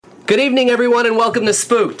Good evening, everyone, and welcome to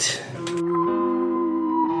Spooked.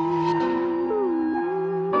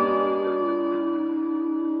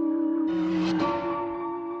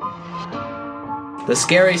 The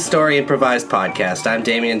Scary Story Improvised Podcast. I'm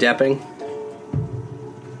Damian Depping.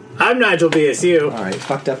 I'm Nigel BSU. Alright,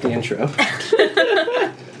 fucked up the intro.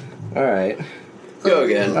 Alright. Go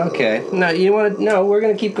again. Okay. No, we're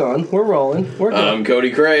gonna keep going. We're rolling. We're good. I'm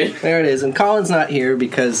Cody Cray. There it is. And Colin's not here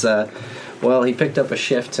because, he picked up a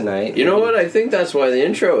shift tonight. You know what? I think that's why the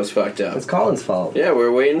intro was fucked up. It's Colin's fault. Yeah,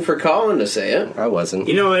 we're waiting for Colin to say it. I wasn't.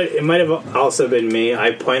 You know what? It might have also been me.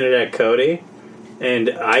 I pointed at Cody, and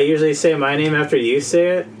I usually say my name after you say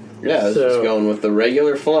it. Yeah, this is going with the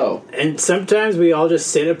regular flow. And sometimes we all just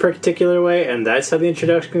say it a particular way, and that's how the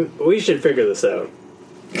introduction... We should figure this out.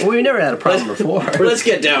 Well, we've never had a problem before. Let's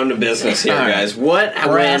get down to business here, guys. What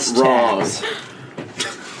Brass went wrong? tacks.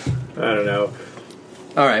 I don't know.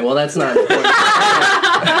 All right, well, that's not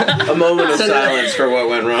important. A moment of silence for what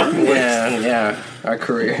went wrong. Yeah, our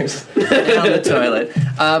careers. And on the toilet.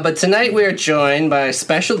 But tonight we are joined by a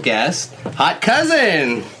special guest, Hot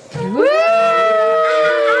Cousin. Woo!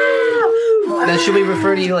 Now, should we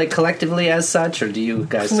refer to you collectively as such, or do you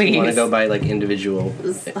guys want to go by individual?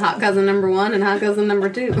 This is Hot Cousin number 1 and Hot Cousin number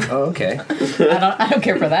 2. Oh, okay. I don't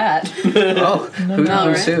care for that. Oh, who's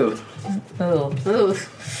right. who? Oh. Ooh.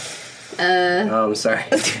 Oh, I'm sorry.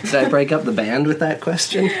 Did I break up the band with that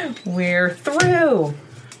question? We're through.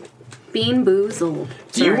 Bean Boozled.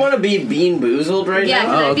 Do you want to be Bean Boozled right Yeah,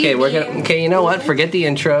 now? Oh, okay. Bean- Okay, you know what? Forget the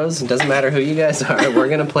intros. It doesn't matter who you guys are. We're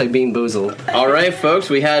gonna play Bean Boozled. All right, folks,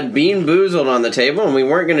 we had Bean Boozled on the table, and we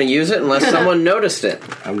weren't going to use it unless someone noticed it.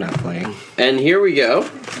 I'm not playing. And here we go.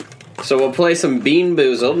 So we'll play some Bean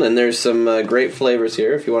Boozled, and there's some great flavors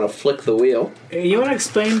here if you want to flick the wheel. You want to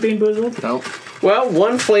explain Bean Boozled? No. Well,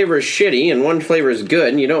 one flavor is shitty and one flavor is good,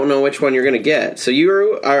 and you don't know which one you're going to get. So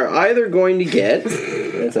you are either going to get...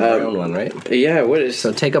 It's a brown one, right? Yeah, what is...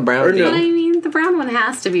 So take a brown Or no. But I mean, the brown one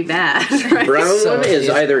has to be bad, right? Brown So one is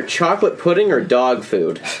yeah. either chocolate pudding or dog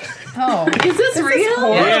food. Oh. Is this real?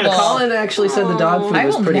 horrible. Yes. Colin actually said the dog food I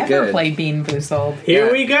was will pretty never good. play Bean Boozled. Here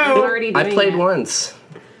Yeah. we I'm go. already doing I played it. once.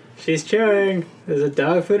 She's chewing. Is it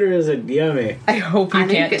dog food or is it yummy? I hope you I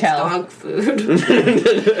think can't it's tell. dog food.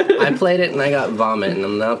 I played it and I got vomit, and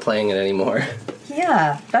I'm not playing it anymore.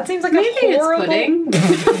 Yeah, that seems like Maybe a horrible...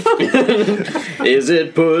 it's pudding. Is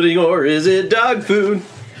it pudding or is it dog food?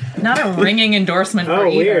 Not a ringing endorsement for Oh,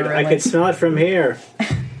 either. weird. I really. could smell it from here.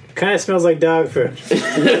 Kind of smells like dog food.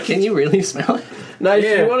 Can you really smell it? Nice,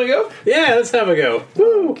 Yeah. you want to go? Yeah, let's have a go.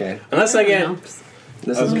 Woo. Okay. Unless I get...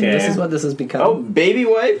 This Okay. is what this has become. Oh, baby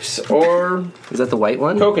wipes or Is that the white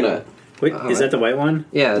one? coconut? Wait, is that the white one?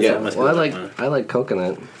 Yeah. Yeah, That's must well, be I the like white I like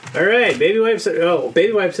coconut. All right, baby wipes.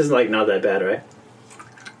 Baby wipes is not that bad, right?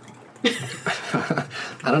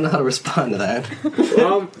 I don't know how to respond to that.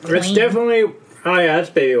 Well, it's definitely. Oh yeah, that's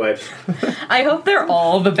baby wipes. I hope they're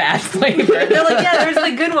all the bad flavor. They're like, yeah, there's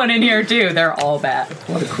a good one in here too. They're all bad.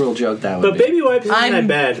 What a cruel joke that would But be. baby wipes isn't I'm that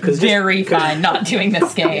bad because very fine not doing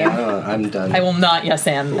this game. I'm done. I will not yes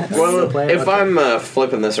and this. Well, play it, if okay. I'm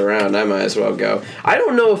flipping this around, I might as well go. I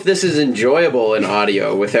don't know if this is enjoyable in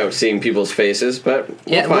audio without seeing people's faces, but we'll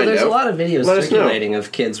Yeah, well, find there's out. a lot of videos Let us know. circulating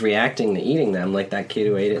of kids reacting to eating them, like that kid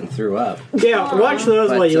who ate it and threw up. Yeah, watch those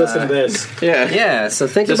But, while you listen to this. Yeah. Yeah, so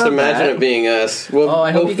think Just about imagine that. it being us. We'll, Oh,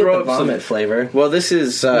 I hope we'll you get throw the up some. vomit flavor. Well, this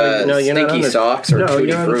is No, you're not on Stinky the- Socks or no, Tutti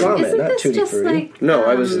you're on the Frutti. vomit. Isn't not this Tutti just Frutti. like No,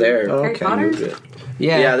 I was there. Harry Okay. Potter?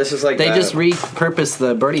 Yeah, this is like they that. just repurposed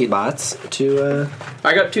the birdie bots to.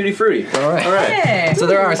 I got Tutti Frutti. All right. All right. Hey, So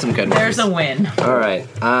there are some good ones. there's a win. All right.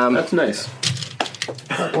 That's nice.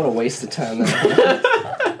 What a waste of time.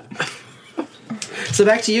 That So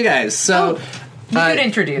back to you guys. So You could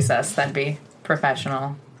introduce us. That'd be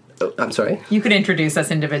professional. I'm sorry. You could introduce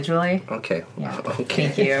us individually. Okay. Yeah. Okay.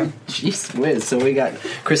 Thank you. Jeez whiz. So we got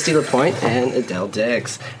Christy Lapointe and Adele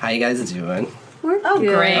Dix. How you guys doing? We're Oh,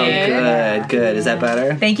 good. great. Oh, good. Is that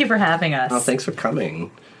better? Thank you for having us. Oh, thanks for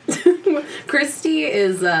coming. Christy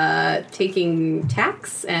is taking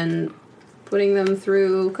tacks and putting them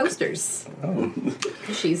through coasters. Oh.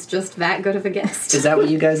 She's just that good of a guest. Is that what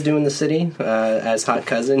you guys do in the city as Hot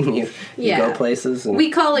Cousin? You Yeah. go places? And... We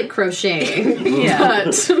call it crocheting. Yeah.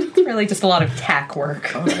 But Really just a lot of tack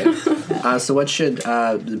work. All right. So what should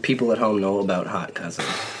the people at home know about Hot Cousin?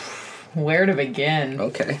 Where to begin?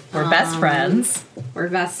 Okay. We're best friends. we're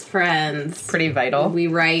best friends. Pretty vital. We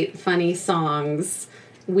write funny songs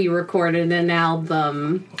we recorded an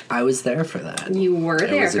album. I was there for that. You were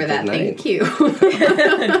there was a for that. good night. Thank you.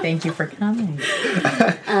 Thank you for coming.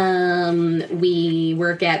 We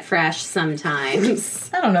work at Fresh sometimes.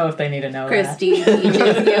 I don't know if they need to know Christy teaches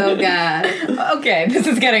yoga. that. Okay, this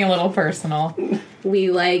is getting a little personal.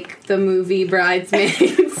 We like the movie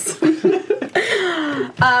Bridesmaids.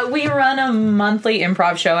 We run a monthly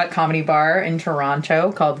improv show at Comedy Bar in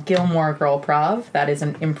Toronto called Gilmore Girl Prov. That is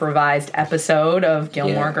an improvised episode of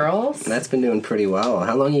Gilmore Yeah. Girls. That's been doing pretty well.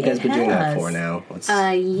 How long you guys It been doing that has. for now? What's,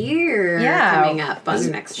 A year Yeah. coming up on the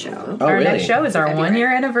next show. oh, Our really? next show is our February.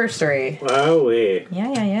 1-year anniversary. Wow, wait.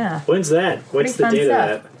 Yeah. When's that? What's Pretty the fun date stuff.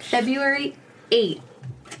 of that? February 8th.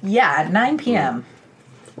 Yeah, at 9 p.m.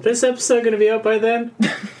 This episode going to be out by then?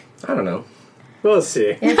 I don't know. We'll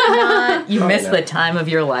see. If not, you Probably missed not. the time of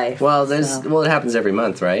your life. Well, So. it happens every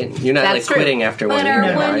month, right? You're not That's like quitting true. after But 1 year,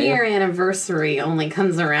 our are 1 you? year anniversary only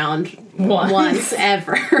comes around Once. once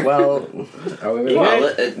ever. Well, are we really?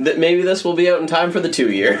 Well, maybe this will be out in time for the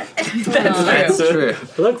 2-year. That's true.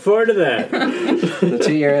 Look forward to that. The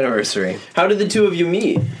 2-year anniversary. How did the two of you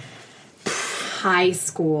meet? High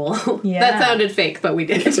school. Yeah. That sounded fake, but we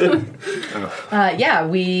did. Yeah,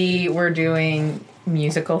 we were doing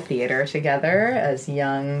musical theater together as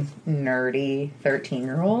young, nerdy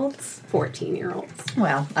 13-year-olds. 14-year-olds.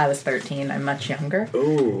 Well, I was 13. I'm much younger.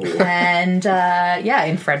 Ooh. And, yeah,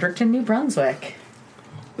 in Fredericton, New Brunswick.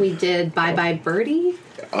 We did Bye Bye Birdie.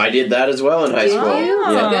 I did that as well in high Did school. you? It's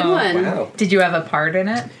a good one. Wow. Did you have a part in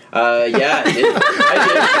it? Yeah,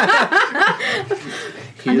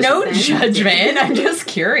 I No Understand. judgment. I'm just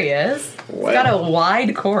curious. did. It's got a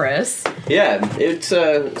wide chorus. Yeah, it's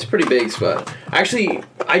a pretty big spot. Actually,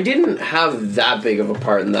 I didn't have that big of a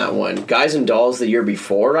part in that one. Guys and Dolls the year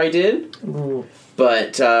before I did,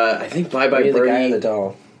 but I think Bye Bye You're the guy or Birdie. the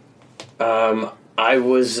doll? I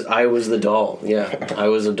was the doll. Yeah, I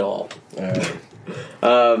was a doll.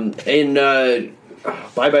 In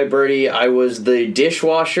Bye Bye Birdie, I was the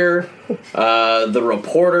dishwasher, the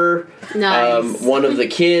reporter, Nice. one of the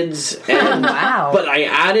kids, and Wow. but I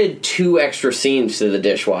added 2 extra scenes to the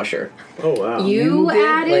dishwasher. Oh, wow. You You did?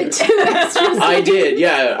 added Like- 2 extras. I did,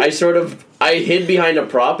 yeah. I hid behind a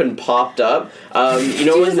prop and popped up. You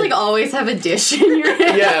know You when just like always have a dish in your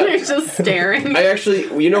hand. Yeah. You're just staring. I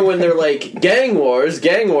actually, you know when they're like gang wars,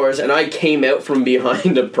 and I came out from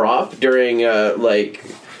behind a prop during like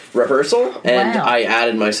rehearsal, and Wow. I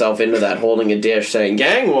added myself into that holding a dish saying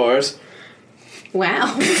gang wars.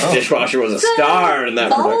 Wow. Dishwasher was a star in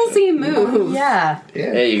that production. Ballsy move. Yeah.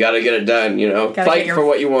 Hey, you gotta get it done, you know. Gotta Fight get your for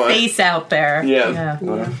what you want. Face out there. Yeah.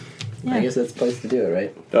 Well, I guess that's the place to do it,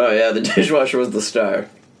 right? Oh yeah, the dishwasher was the star.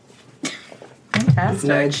 Fantastic.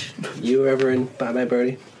 Nige, you were ever in Bye Bye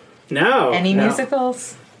Birdie? No. Any no.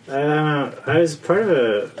 musicals? I was part of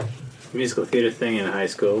a musical theater thing in high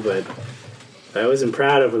school, but I wasn't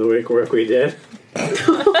proud of the work we did.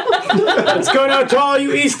 It's going out to all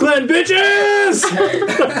you East Glen bitches!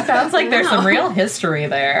 Sounds like there's some real history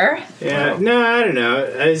there. Yeah, no, I don't know.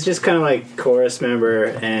 I was just kind of like chorus member,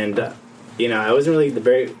 and I wasn't really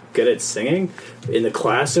very good at singing in the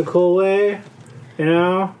classical way,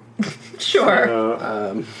 Sure.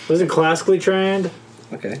 So, wasn't classically trained,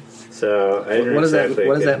 Okay. so I didn't What does that- exactly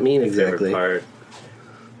what does get that mean my favorite exactly? Part.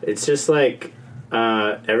 It's just like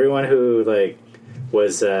everyone who like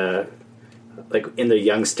was like in the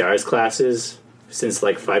Young Stars classes since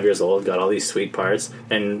like 5 years old got all these sweet parts,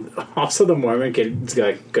 and also the Mormon kids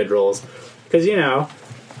got good roles because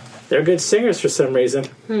they're good singers for some reason.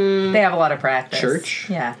 They have a lot of practice. Church?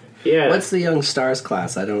 Yeah. Yeah. What's the Young Stars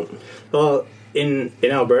class? I don't... Well, in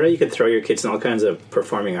Alberta, you could throw your kids in all kinds of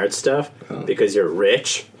performing arts stuff because you're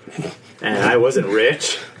rich, and I wasn't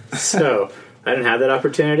rich, so I didn't have that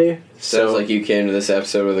opportunity. Sounds like you came to this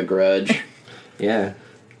episode with a grudge. Yeah.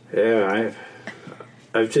 Yeah,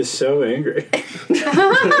 I'm just so angry.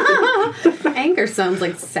 Anger sounds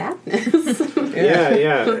like sadness.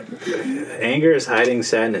 Yeah. Anger is hiding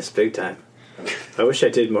sadness big time. I wish I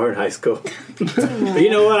did more in high school. But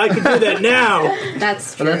you know what? I can do that now.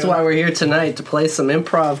 That's true. Well, that's why we're here tonight, to play some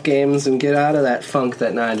improv games and get out of that funk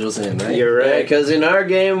that Nigel's in, right? You're right. Because in our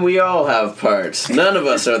game, we all have parts. None of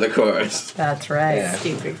us are the chorus. That's right. Yeah.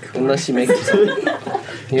 Stupid. Unless you make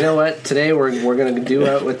You know what? Today we're going to do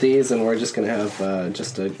out with these, and we're just going to have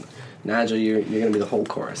just a... Nigel, you're going to be the whole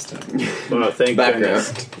chorus tonight. Well, thank Background.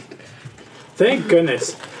 goodness. Thank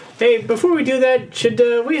goodness. Hey, before we do that, should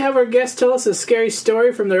we have our guests tell us a scary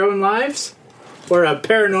story from their own lives? Or a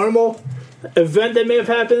paranormal event that may have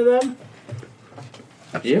happened to them?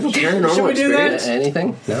 Do you have a paranormal Should we do that? experience?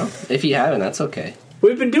 Anything? No? If you haven't, that's okay.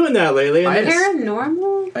 We've been doing that lately. And I it's-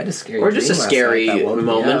 Paranormal? I had a scary Or just a dream last scary night that woke me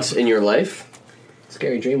moment up. in your life?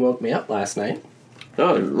 scary dream woke me up last night.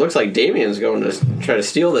 Oh, it looks like Damien's going to try to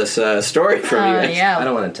steal this story from you guys. Yeah. I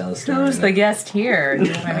don't want to tell a story. Who's the guest here? Do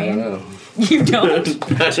you know what I I mean? don't know. You don't? It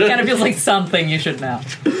kind of feels like something you should know.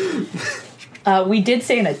 We did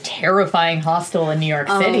stay in a terrifying hostel in New York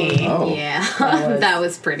City. Oh. Yeah, was that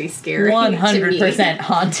was pretty scary. to 100% me.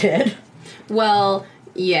 haunted. Well,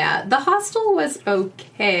 yeah, the hostel was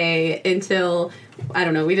okay until, I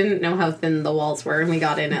don't know, we didn't know how thin the walls were, and we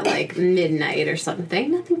got in at like midnight or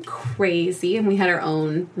something. Nothing crazy, and we had our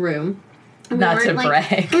own room. And we Not weren't, to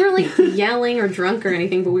brag. We weren't like yelling or drunk or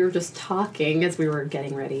anything, but we were just talking as we were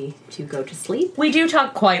getting ready to go to sleep. We do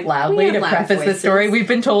talk quite loudly We have to loud preface the voices. story. We've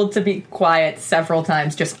been told to be quiet several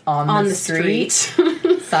times just on the street.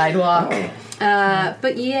 Sidewalk.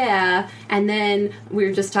 But yeah, and then we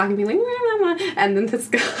were just talking, being like, "Wah, wah, wah," and then this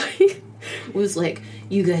guy was like,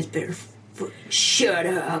 "You guys better shut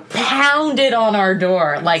up." Pounded on our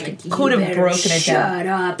door. Like, You could have better broken it down. Shut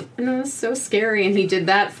up. And it was so scary, and he did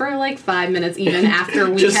that for like 5 minutes, even after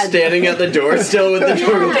we Just had standing at the door still with the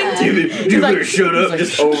door. Yeah. You better shut up. like,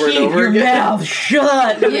 Just over and Keep over your again. mouth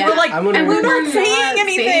shut. And Yeah. we were like, I'm gonna- and we're And not We're saying not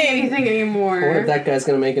anything. saying anything anymore. What if that guy's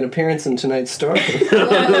going to make an appearance in tonight's story?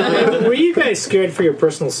 Were you guys scared for your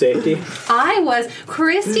personal safety? I was.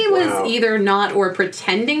 Christy Wow. was either not or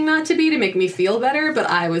pretending not to be to make me feel better, but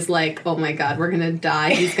I was like, oh my god, we're gonna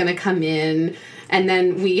die. He's gonna come in. And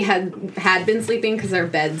then we had been sleeping because our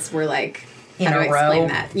beds were like, In how do a I explain row?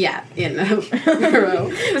 that? Yeah, in a row.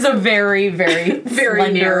 It was a very, very, Very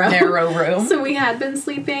slender, narrow. narrow room. So we had been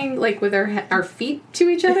sleeping like with our feet to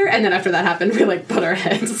each other, and then after that happened, we like put our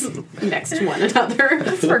heads next to one another.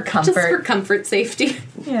 Just for comfort. Just for comfort, safety.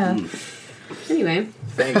 Yeah. Anyway,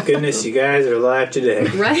 Thank goodness you guys are alive today.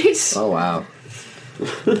 right? Oh, wow.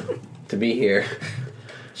 To be here.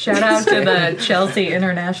 Shout out to the Chelsea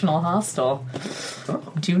International Hostel.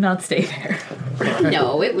 Do not stay there.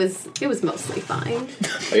 No, it was mostly fine.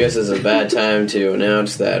 I guess it's a bad time to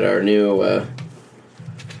announce that our new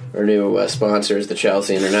sponsor is the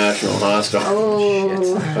Chelsea International Hostel.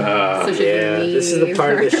 Oh, so should Yeah, we this is the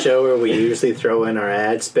part of leave? the show where we usually throw in our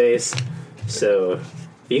ad space. So,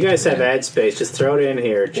 if you guys have ad space, just throw it in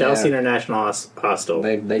here. Chelsea Yeah. International Hostel.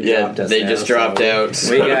 They Yeah, dropped us they now, just dropped so out.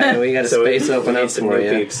 We got a So space we open need up some for new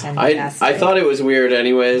you. peeps. I thought it was weird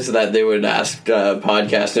anyways that they would ask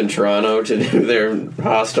podcast in Toronto to do their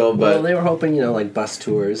hostel, but Well, they were hoping, like bus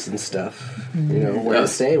tours and stuff. Where Yeah. to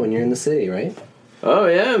stay when you're in the city, right? oh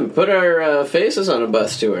yeah, put our faces on a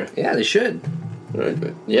bus tour. Yeah, they should.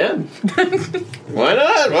 Yeah. Why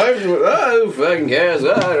not? Who fucking cares?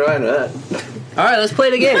 Why not? All right, let's play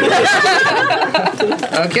the game.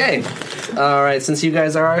 Okay. All right, since you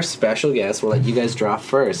guys are our special guests, we'll let you guys draw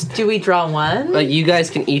first. Do we draw one? You guys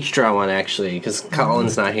can each draw one, actually, because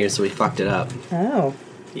Colin's not here, so we fucked it up. Oh.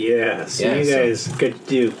 Yeah, so Yeah, you so- guys could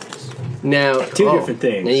do. Now, Two different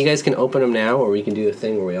things. Now you guys can open them now, or we can do a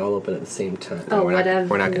thing where we all open at the same time. Oh, we're whatever. Not,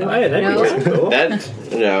 we're not going Oh, yeah, that'd No. be kind of cool.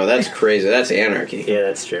 That's crazy. That's anarchy. Yeah,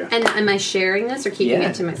 that's true. And am I sharing this or keeping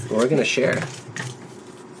it to myself? We're going to share.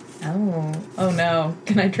 Oh. Oh no.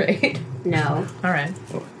 Can I trade? No. All right.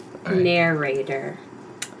 Narrator.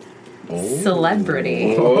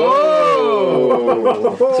 Celebrity.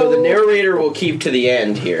 Oh. So the narrator will keep to the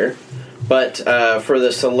end here, but for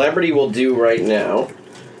the celebrity we'll do right now.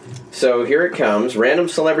 So here it comes. Random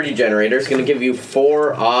celebrity generator is going to give you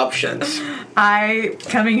 4 options.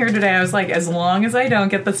 Coming here today, I was like, as long as I don't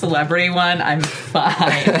get the celebrity one, I'm fine.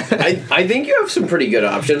 I think you have some pretty good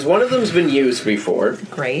options. One of them's been used before.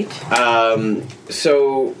 Great.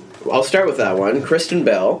 So I'll start with that one. Kristen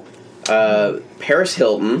Bell, Paris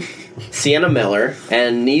Hilton, Sienna Miller,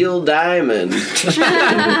 and Neil Diamond.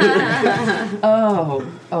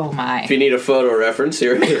 Oh my. If you need a photo reference,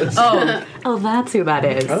 here it is. Oh, that's who that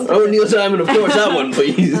is. Oh, Neil Diamond, of course, that one,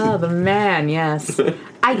 please. Oh, the man, yes.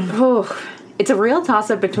 It's a real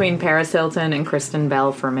toss-up between Paris Hilton and Kristen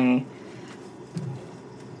Bell for me.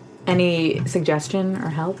 Any suggestion or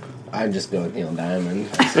help? I'm just going with Neil Diamond.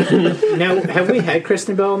 Now, have we had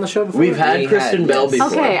Kristen Bell on the show before? We've had We Kristen had- Bell yes. before.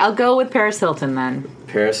 Okay, I'll go with Paris Hilton then.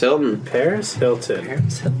 Paris Hilton. Paris Hilton.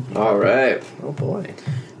 All right. Oh, boy.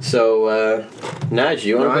 So, Nige,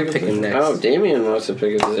 you No, want I'm to pick a picking position? next. Oh, Damien wants to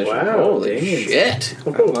pick a position. Wow, Holy Damien's- shit.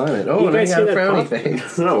 I'm on it. Oh, You and I guys got see a that frowny pop?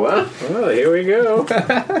 face. Oh, wow. Oh, here we go.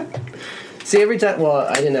 See, every time... Well,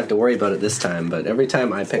 I didn't have to worry about it this time, but every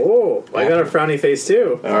time I pick... Oh, I got a frowny face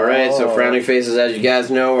too. All right, so Oh. frowny faces, as you guys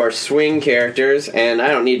know, are swing characters, and I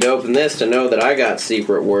don't need to open this to know that I got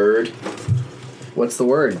secret word. What's the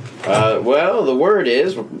word? Well, the word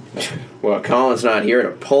is... Well, Colin's not here to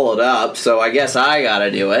pull it up, so I guess I gotta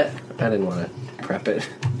do it. I didn't want to prep it.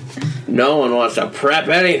 No one wants to prep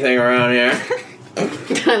anything around here.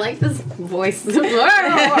 I like this voice.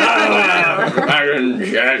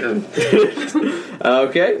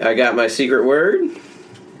 Okay, I got my secret word,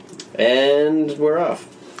 and we're off.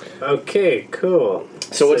 Okay, cool.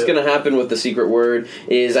 So what's going to happen with the secret word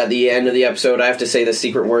is at the end of the episode, I have to say the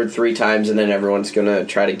secret word 3 times, and then everyone's going to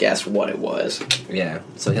try to guess what it was. Yeah,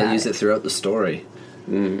 so he'll use it throughout the story.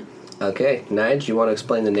 Okay, Nige, you want to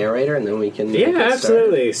explain the narrator, and then we can... Yeah, get started?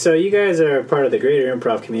 absolutely. So you guys are part of the greater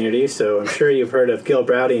improv community, so I'm sure you've heard of Gil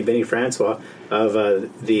Browdy and Vinnie Francois of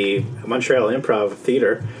the Montreal Improv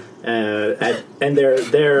Theatre. And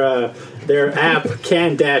their app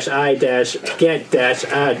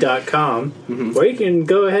can-i-get-a.com, where you can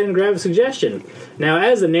go ahead and grab a suggestion. Now,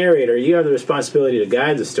 as the narrator, you have the responsibility to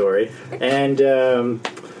guide the story, and to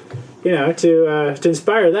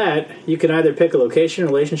inspire that, you can either pick a location,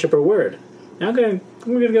 relationship, or word. Now, we're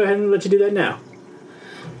gonna go ahead and let you do that now.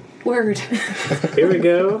 Word. Here we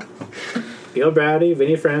go. Gil Browdy,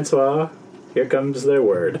 Vinnie Francois. Here comes their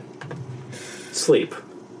word. Sleep.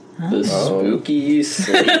 The spooky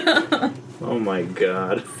sleep. Oh my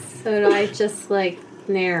god. So do I just,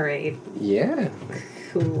 narrate? Yeah.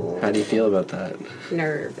 Cool. How do you feel about that?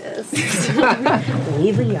 Nervous.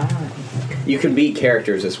 Leave the yawn. You can be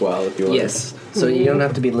characters as well if you want. Yes. So you don't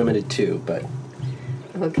have to be limited to, but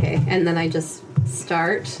Okay, and then I just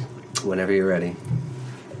start. whenever you're ready.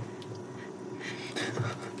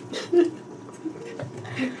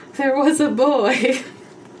 There was a boy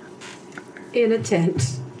in a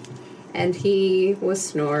tent, and he was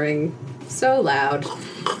snoring so loud.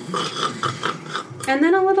 And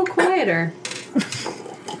then a little quieter.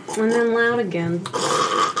 And then loud again.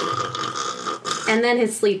 And then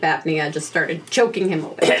his sleep apnea just started choking him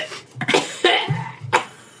away.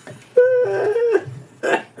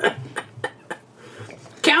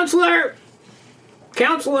 Counselor!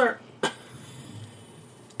 Counselor!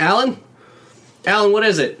 Alan? Alan, what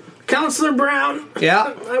is it? Counselor Brown!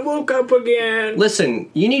 Yeah? I woke up again. Listen,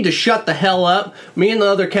 you need to shut the hell up. Me and the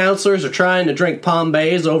other counselors are trying to drink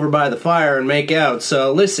Pombays over by the fire and make out.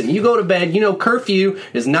 So listen, you go to bed. You know curfew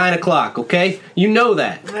is 9 o'clock, okay? You know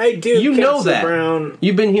that. I do, You know Counselor that. Brown.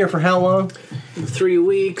 You've been here for how long? 3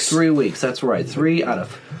 weeks. 3 weeks, that's right. 3 out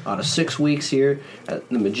of 6 weeks here at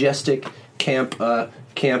the majestic Camp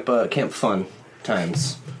Fun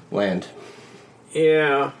Times Land.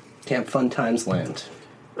 Yeah. Camp Fun Times Land.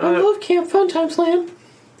 I love Camp Fun Times Land.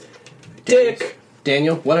 Dick.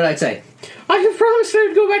 Daniel, what did I say? I have promised I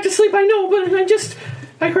would go back to sleep, I know, but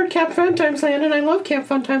I heard Camp Fun Times Land, and I love Camp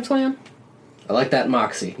Fun Times Land. I like that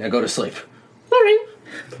moxie. Now go to sleep. Alright.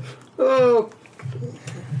 Oh,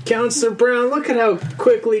 Counselor Brown, look at how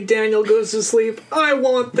quickly Daniel goes to sleep. I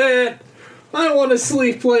want that. I want to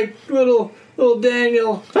sleep like little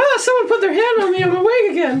Daniel. Ah, someone put their hand on me, I'm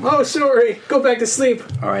awake again. Oh, sorry. Go back to sleep.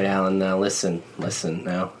 All right, Alan. Now listen.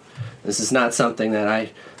 Now, this is not something that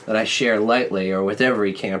I share lightly or with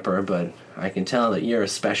every camper, but I can tell that you're a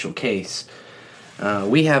special case.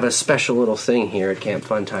 We have a special little thing here at Camp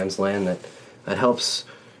Fun Times Land that helps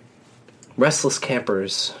restless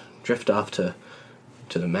campers drift off to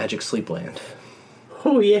the magic sleep land.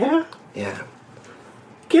 Oh, yeah? Yeah.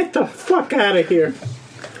 Get the fuck out of here.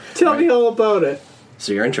 Tell me all about it.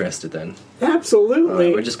 So you're interested then?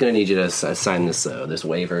 Absolutely. We're just gonna need you to sign this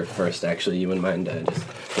waiver first. Actually, you wouldn't mind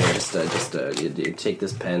you take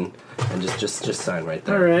this pen and just sign right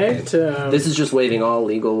there. All right. This is just waiving all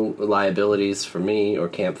legal liabilities for me or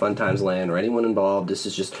Camp Fun Times Land or anyone involved. This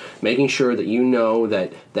is just making sure that you know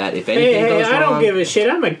that if anything Hey, goes wrong... I don't give a shit.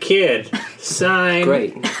 I'm a kid. Sign.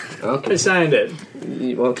 Great. I Okay. signed it.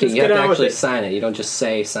 Okay, Just you have get to on with actually it. sign it. You don't just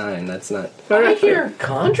say sign. That's not... All right.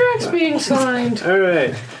 Contracts being signed. All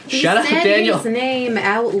right. Shut up, He said Daniel. his name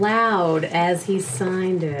out loud as he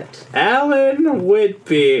signed it. Alan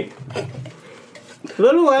Whitby.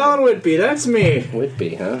 Little Alan Whitby. That's me.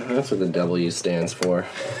 Whitby, huh? That's what the W stands for.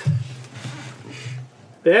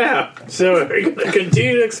 Yeah. So are you going to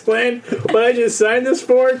continue to explain what I just signed this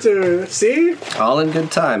for to see? All in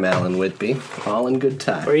good time, Alan Whitby. All in good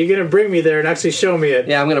time. Or are you going to bring me there and actually show me it?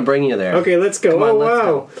 Yeah, I'm gonna bring you there. Okay, let's go. Come on, Oh, let's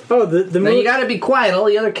wow. Oh, the Now moon. you gotta be quiet. All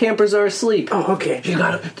the other campers are asleep. Oh, okay. You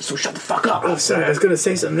gotta. So shut the fuck up. Oh, sorry. I was going to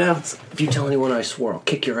say something else. If you tell anyone I swore, I'll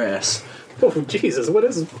kick your ass. Oh, Jesus. What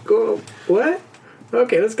is... What?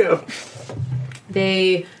 Okay, let's go.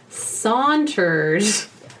 They sauntered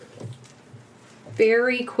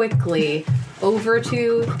very quickly over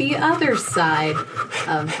to the other side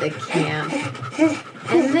of the camp.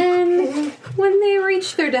 And then, when they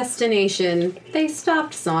reached their destination, they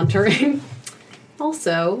stopped sauntering.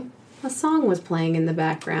 Also, a song was playing in the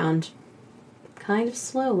background. Kind of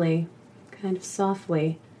slowly, kind of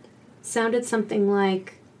softly. Sounded something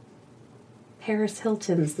like... Paris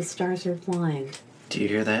Hilton's The Stars Are Blind. Do you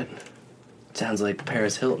hear that? Sounds like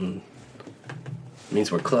Paris Hilton.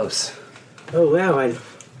 Means we're close. Oh wow, I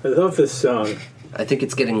love this song. I think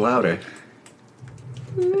it's getting louder.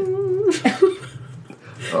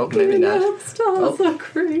 Oh, maybe not. Stars are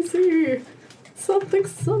crazy.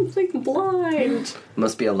 Something blind.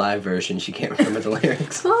 Must be a live version. She can't remember the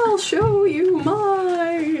lyrics. I'll show you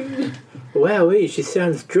mine. Wow, wait, she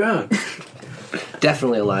sounds drunk.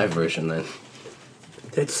 Definitely a live version then.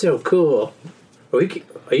 That's so cool. Are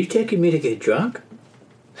you taking me to get drunk?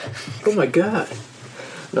 Oh my god.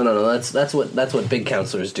 No. That's what big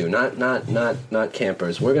counselors do. Not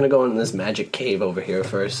campers. We're gonna go in this magic cave over here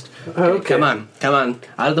first. Okay. Come on.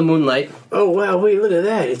 Out of the moonlight. Oh wow, wait, look at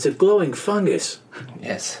that. It's a glowing fungus.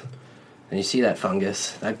 Yes. And you see that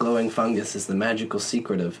fungus? That glowing fungus is the magical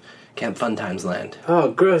secret of Camp Fun Times Land.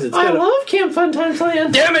 Oh, gross. It's I got love Camp Fun Times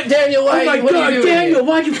Land. Damn it, Daniel! Oh my god, Daniel,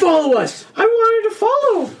 why'd you follow us? I wanted to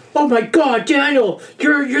follow. Oh my god, Daniel!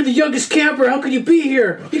 You're the youngest camper. How could you be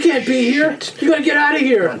here? You can't be here. You gotta get out of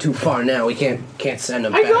here. Not too far now. We can't send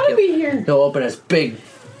him I back. gotta be here. He'll open his big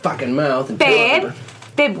fucking mouth and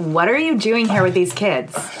Babe, what are you doing here with these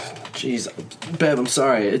kids? Jeez, Bev, I'm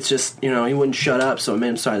sorry. It's just, he wouldn't shut up, so I made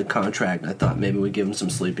him sign the contract. I thought maybe we'd give him some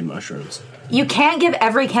sleeping mushrooms. You can't give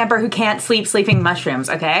every camper who can't sleep sleeping mushrooms,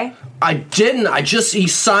 okay? I didn't. He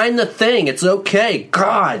signed the thing. It's okay.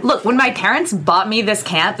 God. Look, when my parents bought me this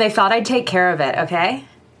camp, they thought I'd take care of it, okay?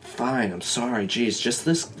 Fine, I'm sorry. Jeez, just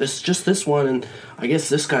this one, and I guess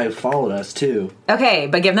this guy followed us, too. Okay,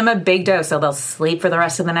 but give them a big dose so they'll sleep for the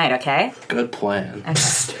rest of the night, okay? Good plan.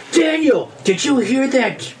 Daniel, did you hear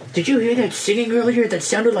that? Did you hear that singing earlier that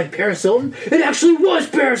sounded like Paris Hilton? It actually was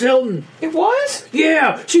Paris Hilton! It was?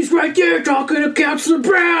 Yeah, she's right there talking to Counselor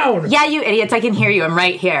Brown! Yeah, you idiots, I can hear you. I'm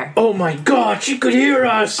right here. Oh my god, she could hear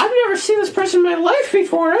us! I've never seen this person in my life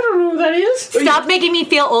before. I don't know who that is. Stop making me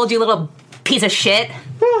feel old, you little piece of shit.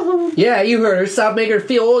 Yeah, you heard her. Stop making her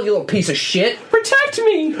feel old, you little piece of shit. Protect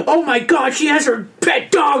me. Oh my god, she has her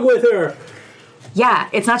pet dog with her! Yeah,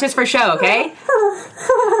 it's not just for show, okay?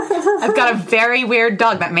 I've got a very weird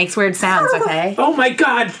dog that makes weird sounds, okay? Oh my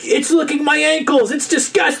god, it's licking my ankles! It's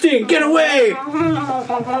disgusting! Get away!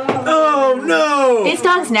 Oh no! This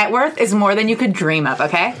dog's net worth is more than you could dream of,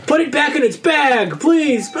 okay? Put it back in its bag,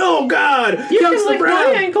 please! Oh god! You can Counselor lick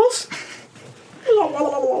my ankles.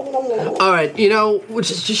 All right,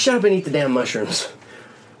 just shut up and eat the damn mushrooms.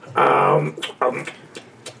 Oh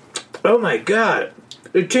my god.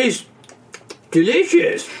 It tastes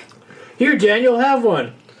delicious. Here, Daniel, have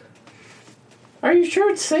one. Are you sure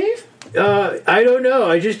it's safe? I don't know.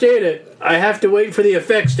 I just ate it. I have to wait for the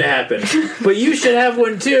effects to happen. But you should have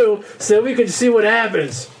one too, so we can see what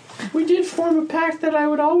happens. We did form a pact that I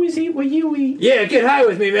would always eat what you eat. Yeah, get high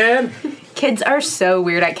with me, man. Kids are so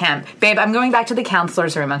weird at camp. Babe, I'm going back to the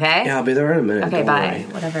counselor's room, okay? Yeah, I'll be there in a minute. Okay, Don't bye. worry.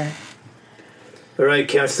 Whatever. All right,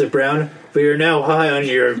 Counselor Brown. We are now high on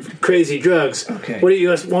your crazy drugs. Okay. What do you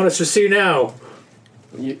want us to see now?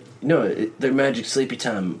 They're magic sleepy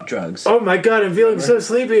time drugs. Oh my god, I'm feeling so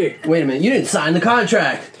sleepy. Wait a minute, you didn't sign the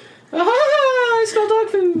contract. I smell dog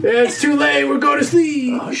food. Yeah, it's too late. We're going to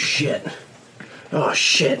sleep. Oh shit.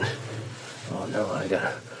 Oh no, I'm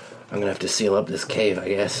gonna have to seal up this cave, I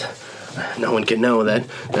guess. No one can know that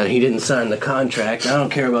he didn't sign the contract. I don't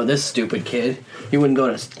care about this stupid kid. He wouldn't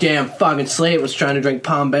go to damn fucking sleep. Was trying to drink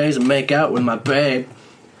Palm Bays and make out with my babe.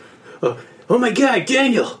 Oh my god,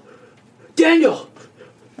 Daniel! Daniel,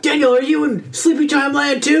 are you in Sleepy Time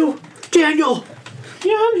Land too? Daniel!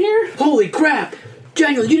 Yeah, I'm here. Holy crap!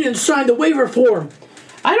 Daniel, you didn't sign the waiver form!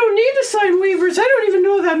 I don't need to sign waivers. I don't even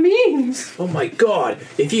know what that means. Oh my god,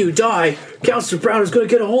 if you die, Counselor Brown is gonna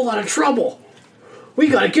get a whole lot of trouble! We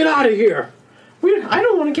gotta get out of here! I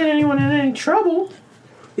don't want to get anyone in any trouble.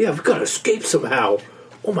 Yeah, we gotta escape somehow!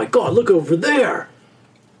 Oh my god, look over there!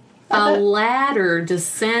 A ladder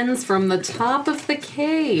descends from the top of the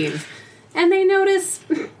cave, and they notice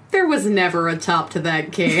there was never a top to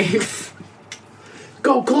that cave.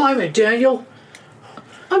 Go climb it, Daniel!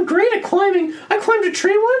 I'm great at climbing. I climbed a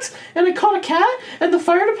tree once, and I caught a cat, and the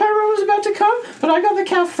fire department was about to come, but I got the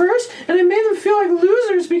cat first, and it made them feel like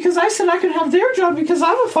losers because I said I could have their job because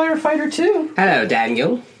I'm a firefighter too. Hello,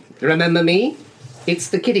 Daniel. Remember me? It's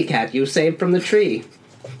the kitty cat you saved from the tree.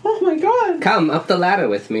 Oh my god, Come up the ladder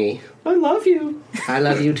with me. I love you. I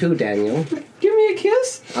love you too, Daniel. Give me a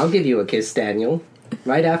kiss. I'll give you a kiss, Daniel.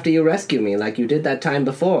 Right after you rescue me, like you did that time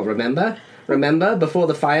before, remember? Remember, before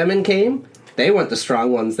the firemen came? They weren't the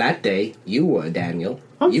strong ones that day. You were, Daniel.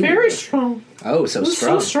 I'm You very were. strong. Oh, so I'm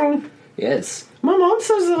strong. so strong. Yes. My mom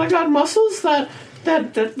says that I got muscles that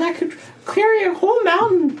could carry a whole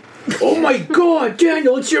mountain. Oh my god,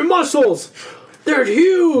 Daniel, it's your muscles! They're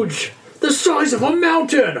huge! The size of a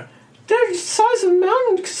mountain! They're the size of a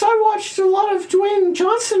mountain because I watched a lot of Dwayne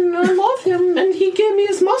Johnson and I love him and he gave me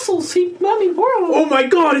his muscles. He let me borrow them. Oh my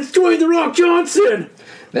god, it's Dwayne The Rock Johnson!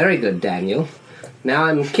 Very good, Daniel. Now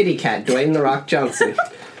I'm Kitty Cat Dwayne The Rock Johnson.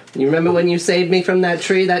 You remember when you saved me from that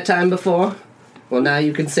tree that time before? Well, now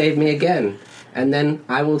you can save me again. And then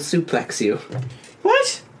I will suplex you.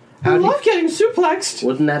 What? I love getting suplexed.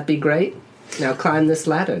 Wouldn't that be great? Now climb this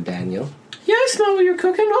ladder, Daniel. Yeah, I smell what you're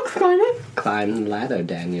cooking. I'll climb it. Climb the ladder,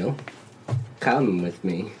 Daniel. Come with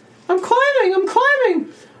me. I'm climbing.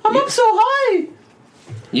 I'm up so high.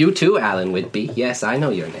 You too, Alan Whitby. Yes, I know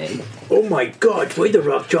your name. Oh my god, Dwayne The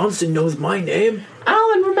Rock Johnson knows my name?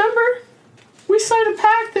 Alan, remember? We signed a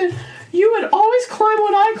pact that you would always climb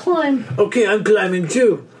what I climb. Okay, I'm climbing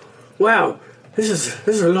too. Wow, this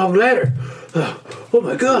is a long ladder. Oh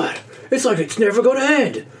my god, it's like it's never gonna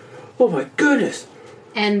end. Oh my goodness.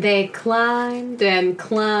 And they climbed and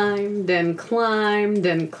climbed and climbed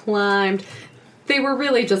and climbed. They were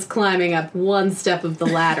really just climbing up one step of the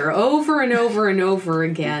ladder over and over and over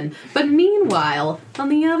again. But meanwhile, on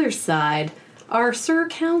the other side, our Sir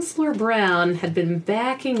Counselor Brown had been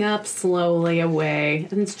backing up slowly away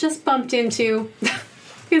and it's just bumped into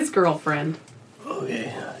his girlfriend.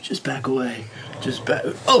 Okay, just back away. Just back.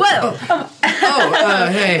 Whoa!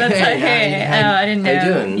 Hey, That's hey, hey. I didn't know how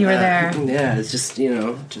you doing? you were there. Yeah, it's just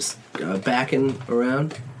backing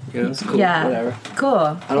around. You know, it's cool. Yeah. Whatever.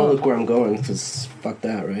 Cool. I don't look where I'm going because fuck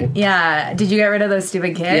that, right? Yeah. Did you get rid of those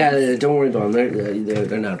stupid kids? Yeah, don't worry about them.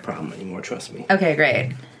 They're not a problem anymore. Trust me. Okay,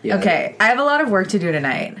 great. Yeah. Okay, I have a lot of work to do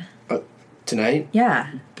tonight. Tonight?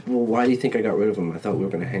 Yeah. Well, why do you think I got rid of them? I thought we were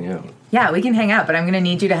going to hang out. Yeah, we can hang out, but I'm going to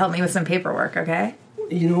need you to help me with some paperwork, okay?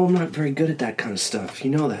 You know, I'm not very good at that kind of stuff.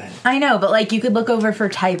 You know that. I know, but like you could look over for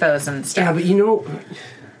typos and stuff. Yeah,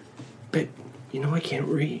 but I can't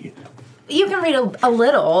read. You can read a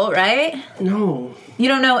little, right? No. You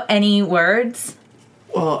don't know any words?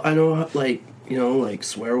 Well, I know, like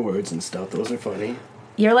swear words and stuff. Those are funny.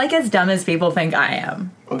 You're like as dumb as people think I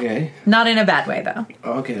am. Okay. Not in a bad way, though.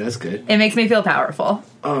 Okay, that's good. It makes me feel powerful.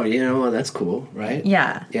 Oh, that's cool, right?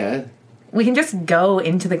 Yeah. Yeah. We can just go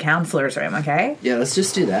into the counselor's room, okay? Yeah, let's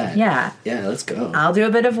just do that. Yeah. Yeah, let's go. I'll do a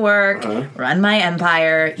bit of work, Uh-huh. run my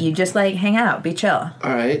empire. You just, hang out, be chill.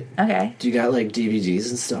 All right. Okay. Do you got, DVDs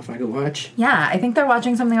and stuff I could watch? Yeah, I think they're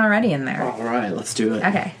watching something already in there. All right, let's do it.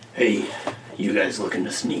 Okay. Hey, you guys looking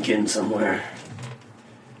to sneak in somewhere?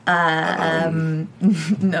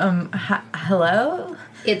 Hello?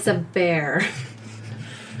 It's a bear.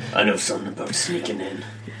 I know something about sneaking in.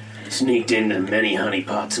 Sneaked into many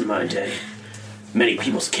honeypots in my day. Many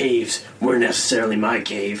people's caves weren't necessarily my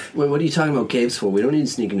cave. Wait, what are you talking about caves for? We don't need to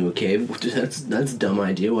sneak into a cave. That's a dumb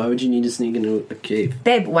idea. Why would you need to sneak into a cave?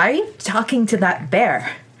 Babe, why are you talking to that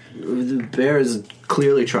bear? The bear is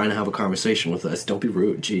clearly trying to have a conversation with us. Don't be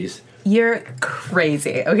rude, jeez. You're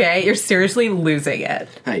crazy, okay? You're seriously losing it.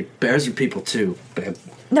 Hey, bears are people too, babe.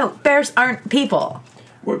 No, bears aren't people.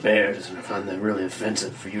 We're bears, and I find that really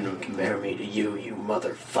offensive for you to compare me to you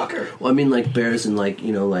motherfucker. Well, I mean, bears and like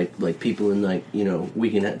people and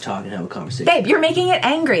we can talk and have a conversation. Babe, you're making it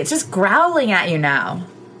angry. It's just growling at you now.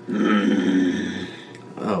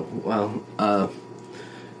 Oh, well,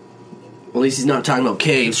 at least he's not talking about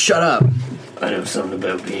caves. Shut up. I know something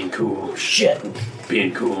about being cool. Shit.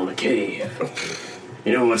 Being cool in a cave.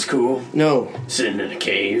 You know what's cool? No. Sitting in a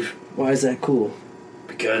cave. Why is that cool?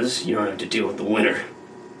 Because you don't have to deal with the winter.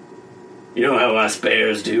 You know how us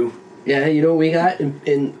bears do? Yeah, you know what we got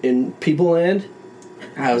in People Land?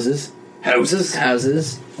 Houses. Houses?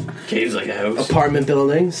 Houses. Caves like a house. Apartment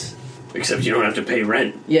buildings. Except you don't have to pay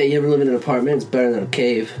rent. Yeah, you ever live in an apartment? It's better than a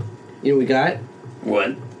cave. You know what we got?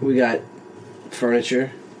 What? We got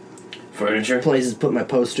furniture. Furniture? Places to put my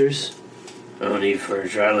posters. I don't need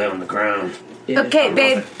furniture. I lay on the ground. Yeah. Okay,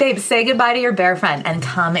 babe, say goodbye to your bear friend and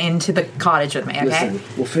come into the cottage with me, okay? Listen,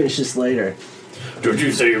 we'll finish this later. Don't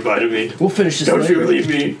you say goodbye to me. We'll finish this Don't later. you leave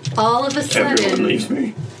me. All of a Everyone sudden, leaves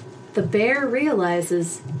me. the bear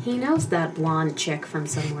realizes he knows that blonde chick from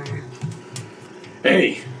somewhere.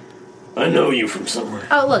 Hey, I know you from somewhere.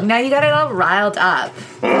 Oh, look, now you got it all riled up.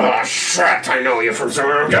 Oh, shit, I know you from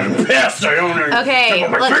somewhere. I'm getting pissed. I don't know. Okay,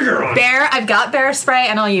 Put my look, finger on it. bear, I've got bear spray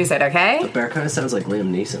and I'll use it, okay? Bear kind of sounds like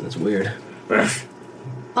Liam Neeson. It's weird.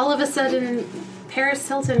 All of a sudden, Paris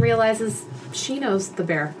Hilton realizes she knows the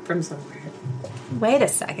bear from somewhere. Wait a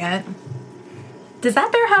second. Does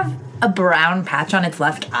that bear have a brown patch on its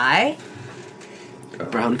left eye? A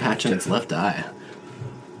brown patch on its left eye.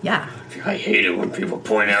 Yeah. I hate it when people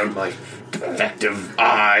point out my defective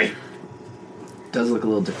eye. Does look a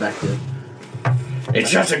little defective.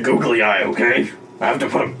 It's just a googly eye, okay? I have to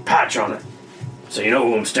put a patch on it. So you know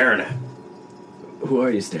who I'm staring at. Who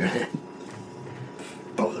are you staring at?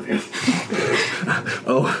 Both of you.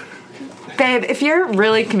 Oh, Babe, if you're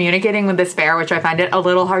really communicating with this bear, which I find it a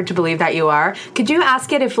little hard to believe that you are, could you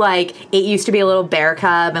ask it if, like, it used to be a little bear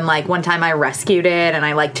cub and, like, one time I rescued it and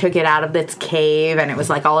I, like, took it out of its cave and it was,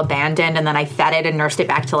 like, all abandoned and then I fed it and nursed it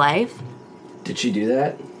back to life? did she do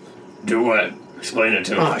that? Do what? Explain it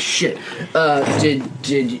to me. Oh shit!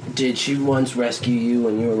 Did she once rescue you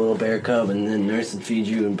when you were a little bear cub and then nurse and feed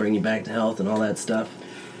you and bring you back to health and all that stuff?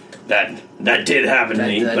 That did happen to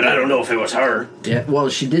me, but I don't know if it was her. Yeah, well,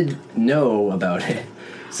 she did know about it,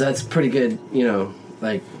 so that's pretty good. You know,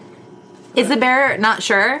 like Is the bear not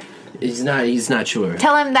sure? he's not sure.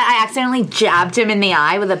 Tell him that I accidentally jabbed him in the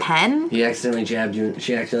eye with a pen? He accidentally jabbed you.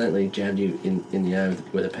 She accidentally jabbed you in the eye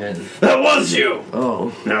with a pen. That was you!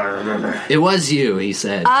 Oh, Now I remember. it was you. He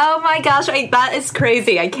said. Oh my gosh, that is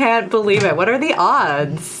crazy. I can't believe it. What are the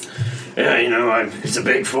odds? Yeah, you know, it's a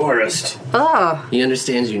big forest. Ugh. He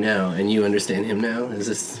understands you now, and you understand him now. Is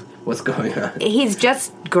this what's going on? He's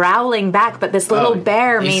just growling back, but this little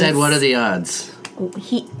bear He means... said, "What are the odds?"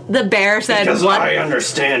 The bear said, Because what? I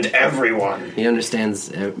understand everyone. He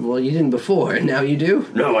understands. Well, you didn't before. Now you do.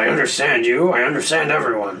 No, I understand you. I understand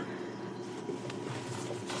everyone.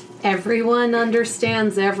 Everyone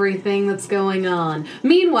understands everything that's going on.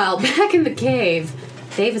 Meanwhile, back in the cave,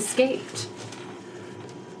 they've escaped.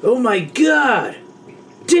 Oh my god!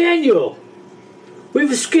 Daniel!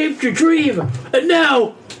 We've escaped your dream! And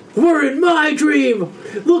now we're in my dream!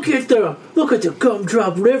 Look at the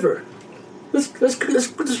Gumdrop River. Let's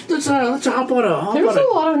hop on a There's a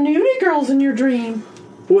lot of nudie girls in your dream.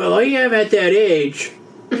 Well, I am at that age.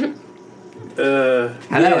 Hello,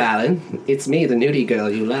 Alan. It's me, the nudie girl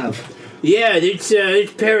you love. Yeah,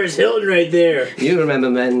 it's Paris Hilton right there. You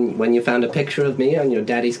remember when you found a picture of me on your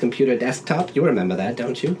daddy's computer desktop? You remember that,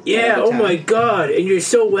 don't you? Yeah, All the oh my time. god, and you're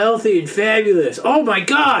so wealthy and fabulous. Oh my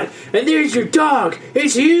god, and there's your dog.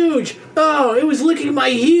 It's huge. Oh, it was licking my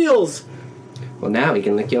heels. Well, now he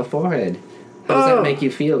can lick your forehead. How does Oh. that make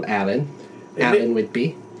you feel, Alan? Alan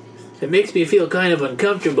Whitby? It makes me feel kind of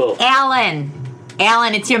uncomfortable. Alan,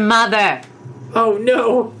 it's your mother. Oh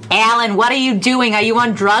no. Alan, what are you doing? Are you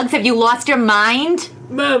on drugs? Have you lost your mind?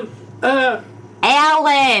 Mom,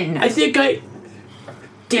 Alan! I think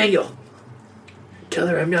Daniel, tell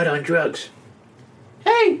her I'm not on drugs.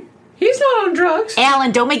 Hey, he's not on drugs.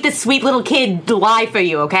 Alan, don't make this sweet little kid lie for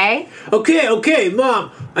you, okay? Okay,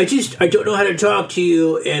 Mom. I don't know how to talk to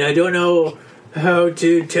you, and I don't know how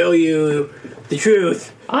to tell you the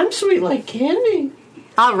truth. I'm sweet like candy.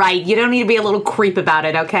 All right, you don't need to be a little creep about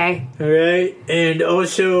it, okay? All right, and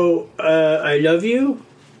also, I love you.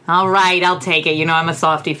 All right, I'll take it. You know I'm a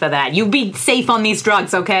softie for that. You be safe on these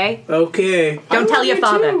drugs, okay? Okay. Don't tell your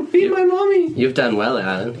father. Too. Be my mommy. You've done well,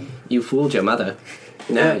 Alan. You fooled your mother.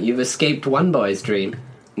 Now you've escaped one boy's dream.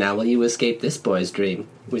 Now will you escape this boy's dream?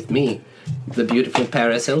 With me, the beautiful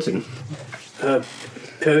Paris Hilton.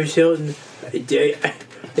 Paris Hilton, I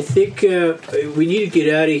think we need to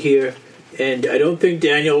get out of here, and I don't think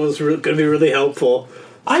Daniel was going to be really helpful.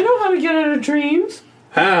 I know how to get out of dreams.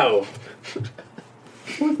 How?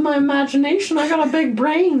 With my imagination, I got a big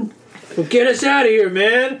brain. Well, get us out of here,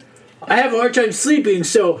 man. I have a hard time sleeping,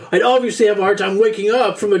 so I'd obviously have a hard time waking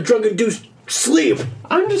up from a drug-induced sleep.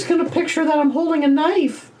 I'm just gonna picture that I'm holding a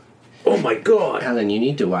knife. Oh my god. Alan, you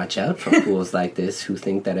need to watch out for fools like this who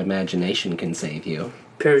think that imagination can save you.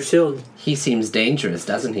 Paris Hilton. He seems dangerous,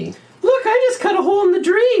 doesn't he? Look, I just cut a hole in the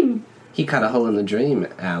dream. He cut a hole in the dream,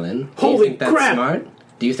 Alan. Do Holy you think that's crap. smart?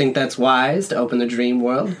 Do you think that's wise to open the dream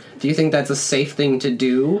world? Do you think that's a safe thing to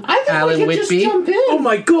do, I think Alan we could Whitby? just jump in. Oh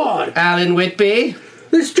my god. Alan Whitby?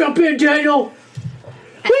 Let's jump in, Daniel.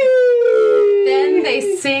 Then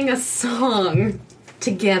they sing a song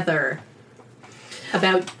together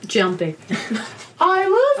about jumping. I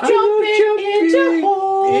love jumping into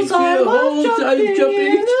holes. I love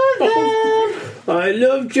jumping into them. I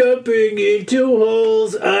love jumping into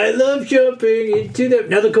holes. I love jumping into them.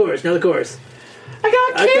 Now the chorus. I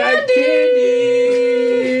got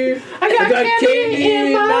candy. I got candy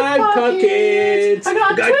in my pockets. I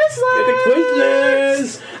got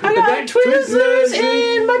Twizzlers. I got Twizzlers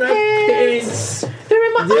in my pants. They're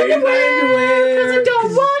in my underwear because I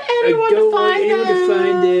don't want anyone to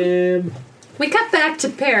find them. We cut back to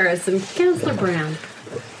Paris and Counselor Brown.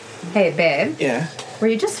 Hey, babe. Yeah. Were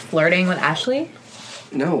you just flirting with Ashley?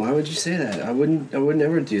 No, why would you say that? I would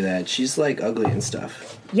never do that. She's like ugly and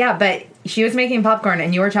stuff. Yeah, but she was making popcorn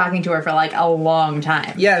and you were talking to her for like a long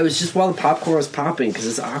time. Yeah, it was just while the popcorn was popping because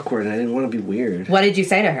it's awkward and I didn't want to be weird. What did you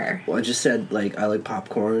say to her? Well, I just said, like, I like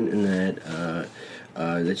popcorn and that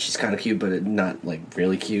that she's kind of cute, but not like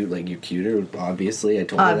really cute. Like you're cuter, obviously. I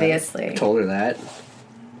told Obviously. her that. I told her that.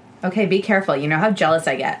 Okay, be careful. You know how jealous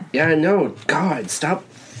I get. Yeah, I know. God, stop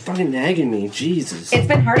fucking nagging me. Jesus. It's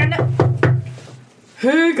been hard enough.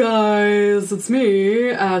 Hey guys, it's me,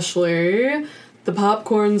 Ashley. The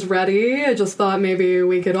popcorn's ready. I just thought maybe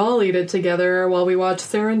we could all eat it together while we watch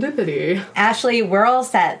Serendipity. Ashley, we're all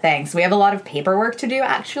set, thanks. We have a lot of paperwork to do,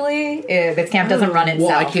 actually. This camp doesn't run itself.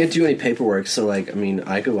 Well, I can't do any paperwork, so, like, I mean,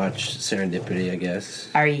 I could watch Serendipity, I guess.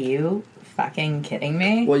 Are you fucking kidding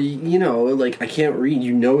me? Well, you know, like, I can't read.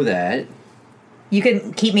 You know that. You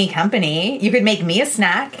could keep me company. You could make me a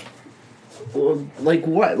snack. Well, like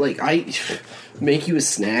what? Like, I make you a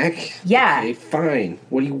snack? Yeah. Okay, fine.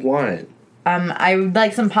 What do you want? I would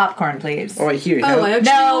like some popcorn, please. Oh, here. Oh, I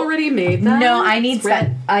actually already made that. No, I need It's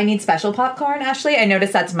red. I need special popcorn, Ashley. I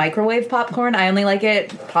noticed that's microwave popcorn. I only like it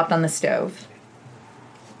popped on the stove.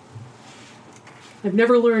 I've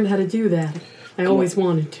never learned how to do that. I always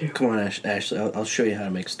wanted to. Come on, Ashley. I'll show you how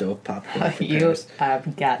to make stove popcorn. for You Paris.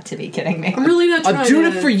 have got to be kidding me. I'm really not trying I'm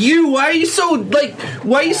doing to... it for you. Why are you so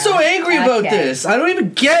angry about Okay. this? I don't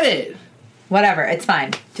even get it. Whatever, it's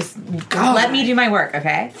fine. Just God. let me do my work,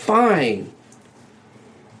 okay? Fine.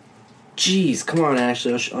 Jeez, come on,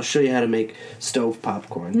 Ashley. I'll show you how to make stove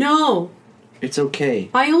popcorn. No, It's okay.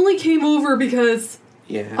 I only came over because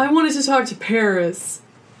Yeah. I wanted to talk to Paris.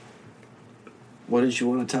 What did you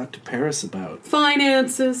want to talk to Paris about?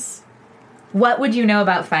 Finances. What would you know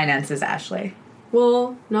about finances, Ashley?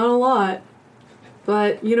 Well, not a lot.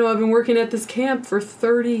 But, you know, I've been working at this camp for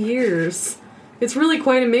 30 years. It's really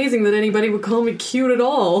quite amazing that anybody would call me cute at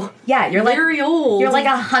all. Yeah, you're like very old. You're like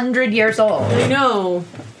 100 years old. I know.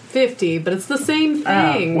 50, but it's the same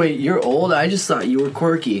thing. Wait, you're old? I just thought you were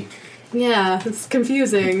quirky. Yeah, it's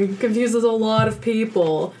confusing. Confuses a lot of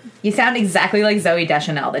people. You sound exactly like Zoe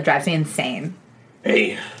Deschanel. That drives me insane.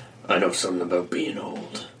 Hey, I know something about being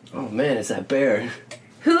old. Oh man, it's that bear.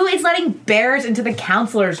 Who is letting bears into the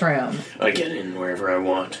counselor's room? I get in wherever I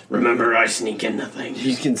want. Remember, I sneak into things.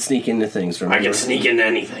 He can sneak into things, I remember? can sneak into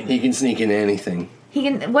anything. He can sneak into anything. He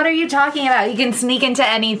can. What are you talking about? He can sneak into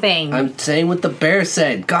anything. I'm saying what the bear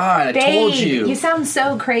said. God, I Babe, told you. You sound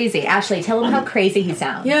so crazy. Ashley, tell him how crazy he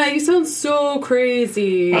sounds. Yeah, you sound so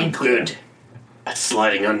crazy. I'm good at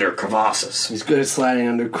sliding under crevasses. He's good at sliding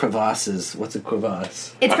under crevasses. What's a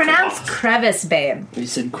crevasse? It's A pronounced crevasse. crevice, babe. He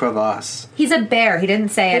said crevasse. He's a bear. He didn't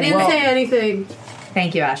say I anything. didn't say anything.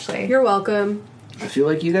 Thank you, Ashley. You're welcome. I feel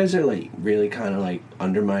like you guys are like really kind of like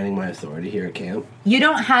undermining my authority here at camp. You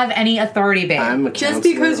don't have any authority, babe. I'm a Just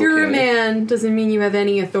counselor, because you're a okay? man doesn't mean you have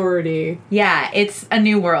any authority. Yeah, it's a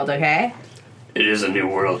new world, okay? It is a new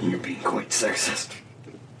world, and you're being quite sexist.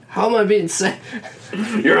 How am I being said?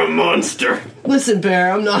 You're a monster. Listen,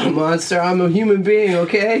 bear, I'm not a monster. I'm a human being,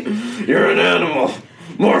 okay? You're an animal.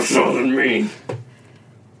 More so than me.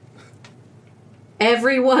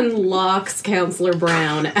 Everyone locks Counselor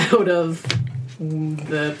Brown out of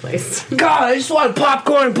the place. God, I just want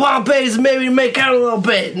popcorn and Pompeys and maybe to make out a little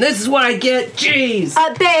bit. And this is what I get. Jeez.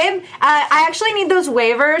 Babe, I actually need those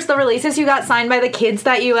waivers, the releases you got signed by the kids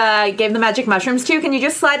that you gave the magic mushrooms to. Can you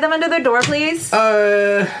just slide them under the door, please?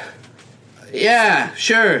 Yeah,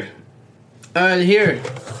 sure. Here.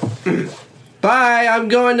 Bye, I'm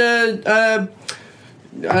going to,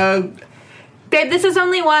 Babe, this is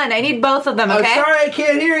only one. I need both of them, okay? I'm sorry I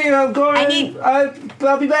can't hear you. I'm going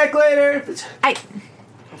I'll be back later.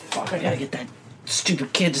 Fuck, I gotta get that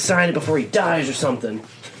stupid kid to sign it before he dies or something.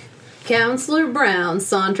 Counselor Brown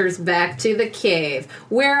saunters back to the cave,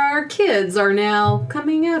 where our kids are now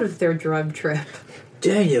coming out of their drug trip.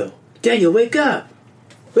 Daniel, wake up.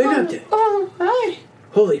 Wake up, Daniel. Oh, hi.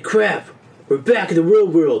 Holy crap. We're back in the real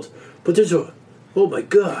world. But there's a... Oh my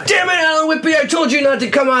god. Damn it, Alan Whitby, I told you not to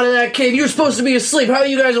come out of that cave. You were supposed to be asleep. How are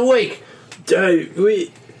you guys awake?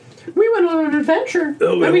 We went on an adventure.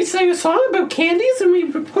 Oh, and we sang a song about candies, and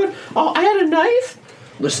we put... I had a knife.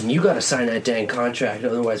 Listen, you gotta sign that dang contract,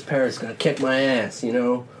 otherwise Paris is gonna kick my ass, you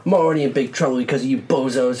know? I'm already in big trouble because of you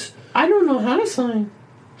bozos. I don't know how to sign.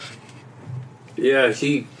 Yeah,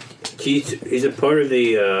 he's a part of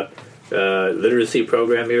the literacy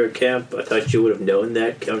program here at camp. I thought you would have known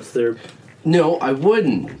that, Counselor. No, I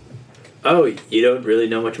wouldn't. Oh, you don't really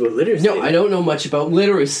know much about literacy? No, I don't know much about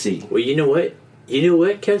literacy. Well, you know what? You know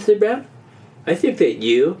what, Counselor Brown? I think that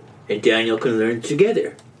you and Daniel can learn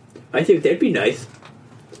together. I think that'd be nice.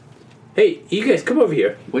 Hey, you guys, come over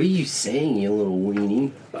here. What are you saying, you little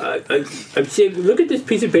weenie? I'm saying, look at this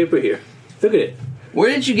piece of paper here. Look at it. Where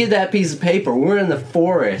did you get that piece of paper? We're in the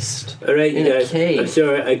forest. All right, in you guys. a cave. I'm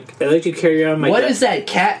sorry. I like to carry on my... What is that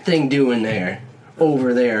cat thing doing there?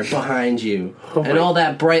 over there behind you. And all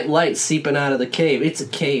that bright light seeping out of the cave. It's a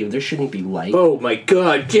cave. There shouldn't be light. Oh my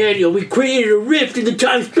god, Daniel, we created a rift in the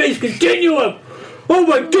time-space continuum! Oh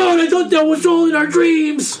my god, I thought that was all in our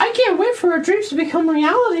dreams! I can't wait for our dreams to become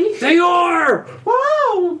reality. They are!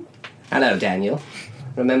 Wow. Hello, Daniel.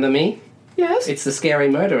 Remember me? Yes. It's the scary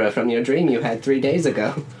murderer from your dream you had 3 days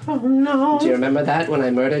ago. Oh no. Do you remember that when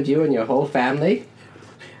I murdered you and your whole family?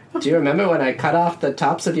 Do you remember when I cut off the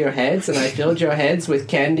tops of your heads and I filled your heads with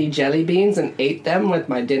candy jelly beans and ate them with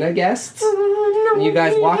my dinner guests? And you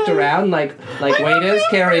guys walked around like waiters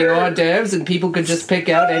carrying hors d'oeuvres and people could just pick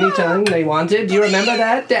out any time they wanted. Do you remember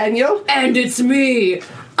that, Daniel? And it's me.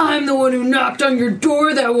 I'm the one who knocked on your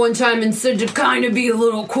door that one time and said to kind of be a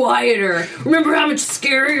little quieter. Remember how much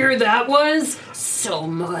scarier that was? So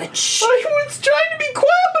much. I was trying to be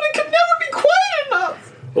quiet, but I could never be quiet enough.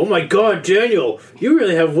 Oh my god, Daniel, you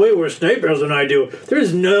really have way worse nightmares than I do.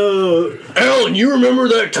 There's no... Alan, you remember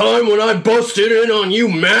that time when I busted in on you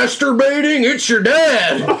masturbating? It's your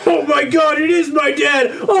dad. Oh my god, it is my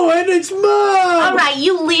dad! Oh, and it's Mom! All right,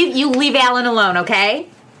 you leave Alan alone, okay?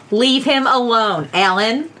 Leave him alone,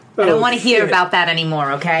 Alan. I don't want to hear about that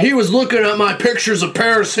anymore, okay? He was looking at my pictures of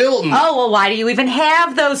Paris Hilton. Oh, well, why do you even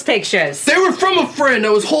have those pictures? They were from a friend. I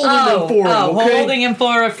was holding them for him, okay? Holding him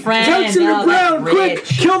for a friend. Touch to the ground, quick!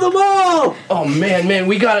 Kill them all! Oh man,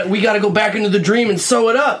 we gotta go back into the dream and sew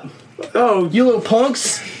it up. Oh, You little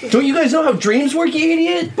punks. Don't you guys know how dreams work, you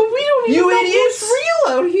idiot? But we don't even You know idiots. what's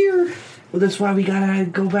real out here. Well, that's why we gotta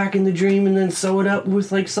go back in the dream and then sew it up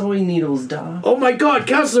with, like, sewing needles, duh. oh my god,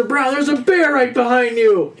 Counselor Brown, there's a bear right behind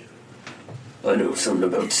you! I know something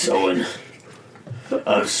about sewing.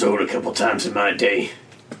 I've sewed a couple times in my day.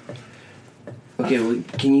 Okay, well,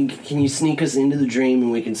 can you sneak us into the dream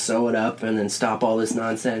and we can sew it up and then stop all this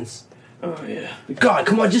nonsense? Oh, yeah. God,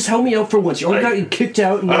 come on, just help me out for once. You already got you kicked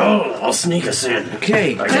out. And I'll sneak us in.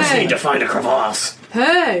 Okay. I just Hey. need to find a crevasse.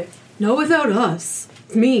 Hey, not without us.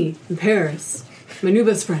 It's me in Paris. My new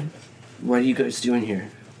best friend. What are you guys doing here?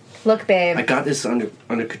 Look, babe, I got this under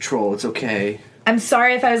control. It's okay. I'm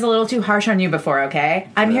sorry if I was a little too harsh on you before, okay?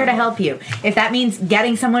 I'm here to help you. If that means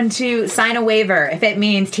getting someone to sign a waiver, if it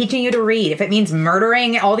means teaching you to read, if it means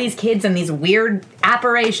murdering all these kids in these weird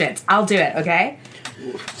apparitions, I'll do it, okay?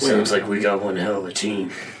 Sounds like we got one hell of a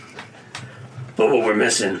team. But what we're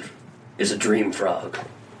missing is a dream frog.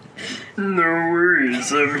 No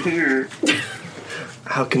worries, I'm here.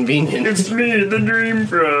 How convenient. It's me, the dream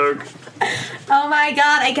frog. Oh my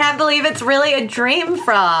god, I can't believe it's really a dream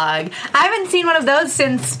frog. I haven't seen one of those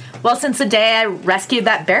since the day I rescued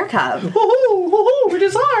that bear cub. It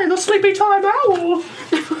is I, the sleepy time owl.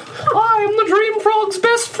 I am the dream frog's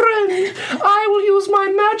best friend. I will use my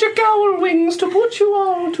magic owl wings to put you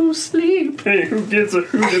all to sleep. Hey, who gives a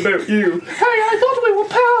hoot about you? Hey, I thought we were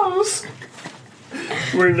pals.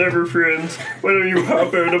 We're never friends. Why don't you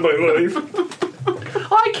hop out of my life?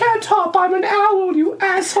 I can't hop, I'm an owl, you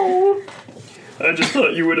asshole. I just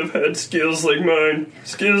thought you would have had skills like mine.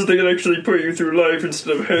 Skills that can actually put you through life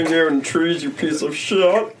instead of hanging out in trees, you piece of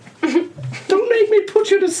shit. Don't make me put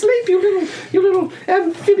you to sleep, you little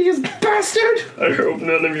amphibious bastard. I hope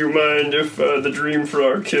none of you mind if the dream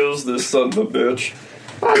frog kills this son of a bitch.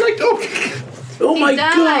 I like to... Oh my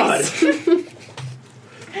dies. god!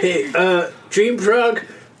 Hey, Dream Frog,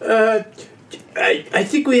 I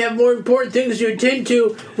think we have more important things to attend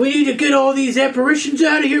to. We need to get all these apparitions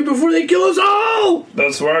out of here before they kill us all!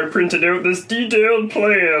 That's why I printed out this detailed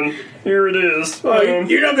plan. Here it is.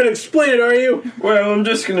 You're not going to explain it, are you? Well, I'm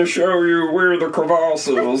just going to show you where the crevasse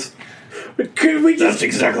is. Can we just... That's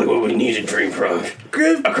exactly what we needed, Dream Frog.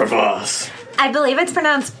 A crevasse. I believe it's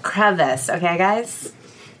pronounced crevice, okay, guys?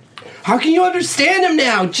 How can you understand him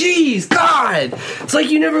now? Jeez, God! It's like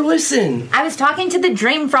you never listen. I was talking to the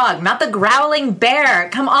dream frog, not the growling bear.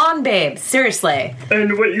 Come on, babe. Seriously.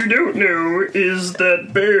 And what you don't know is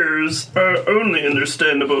that bears are only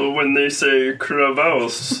understandable when they say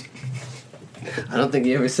crevasse. I don't think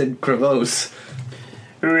you ever said crevasse.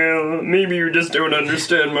 Well, maybe you just don't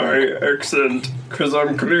understand my accent, because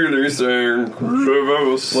I'm clearly saying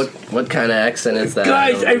crevasse. What kind of accent is that?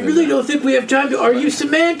 Guys, I really don't think we have time to argue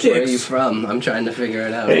semantics. Where are you from? I'm trying to figure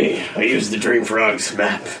it out. Hey, I used the Dream Frog's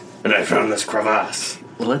map, and I found this crevasse.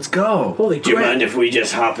 Well, let's go. Holy Do you crap. mind if we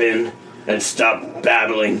just hop in and stop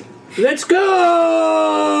babbling? Let's go!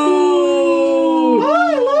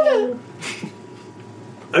 I love it.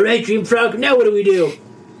 All right, Dream Frog, now what do we do?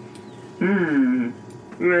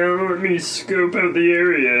 Well, let me scope out the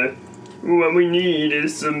area. What we need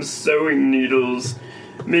is some sewing needles.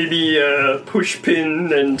 Maybe a push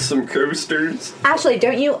pin and some coasters. Ashley,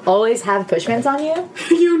 don't you always have pushpins on you?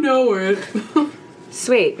 You know it.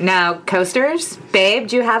 Sweet. Now, coasters? Babe,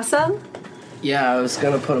 do you have some? Yeah, I was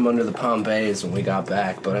gonna put them under the palm bays when we got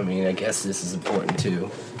back, but I mean, I guess this is important too.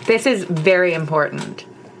 This is very important.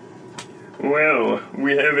 Well,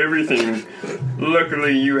 we have everything.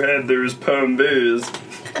 Luckily, you had those palm bears.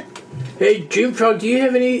 Hey, Dream Frog, do you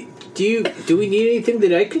have any... Do we need anything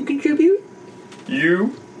that I can contribute?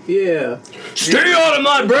 You? Yeah. Stay out of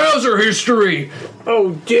my browser history!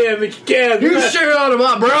 Oh, damn it, damn. You stay out of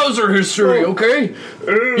my browser history, okay?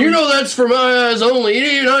 You know that's for my eyes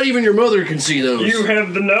only. Not even your mother can see those. You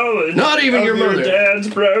have the knowledge. Not even of your mother. Dad's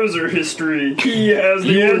browser history. He has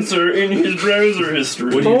the answer in his browser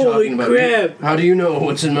history. What are you Holy talking about? crap. How do you know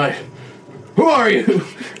what's in my... Who are you?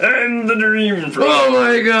 I'm the Dream Frog. Oh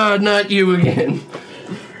my god, not you again.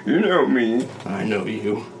 You know me. I know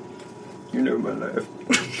you. You know my life.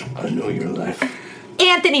 I know your life.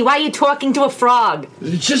 Anthony, why are you talking to a frog?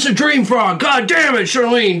 It's just a dream frog. God damn it,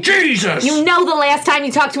 Charlene. Jesus. You know the last time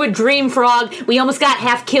you talked to a dream frog, we almost got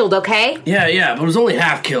half killed, okay? Yeah, but it was only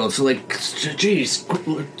half killed, so like, jeez.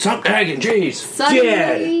 Stop nagging, jeez.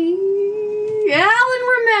 Suddenly, Alan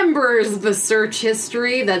remembers the search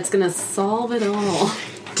history that's gonna solve it all.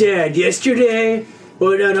 Dad, yesterday...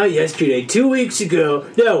 Oh, no, not yesterday. 2 weeks ago.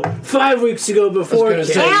 No, 5 weeks ago before...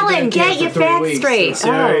 Alan, get your facts straight.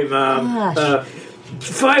 Sorry, Mom.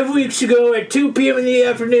 5 weeks ago at 2 p.m. in the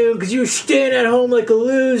afternoon, because you were staying at home like a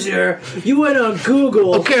loser, you went on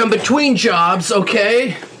Google. Okay, I'm between jobs,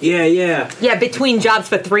 okay? Yeah. Yeah, between jobs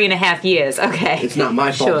for 3.5 years. Okay. It's not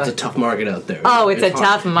my fault. Sure. It's a tough market out there. Oh, it's a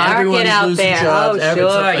tough market Everyone's out losing there. jobs,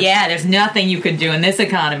 Sure. Yeah, there's nothing you could do in this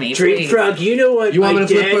economy. Dream Please. Frog, you know what You want my me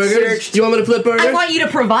to flip dad burgers? searched? Do you want me to flip burgers? I want you to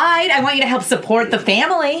provide. I want you to help support the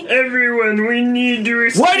family. Everyone, we need to...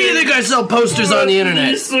 Why do you think I sell posters on the internet?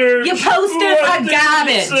 Research. Your posters are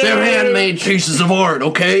garbage. They're handmade pieces of art,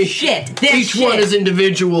 okay? Shit. They're Each shit. one is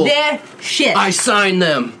individual. They're shit. I sign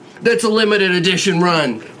them. That's a limited edition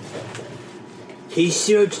run. He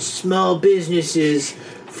searched small businesses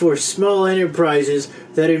for small enterprises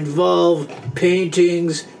that involve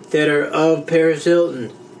paintings that are of Paris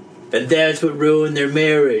Hilton. And that's what ruined their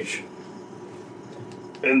marriage.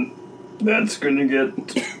 And that's gonna get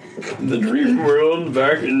the dream world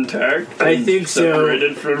back intact. I think so.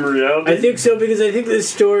 Separated from reality. I think so because I think this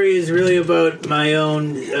story is really about my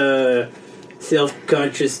own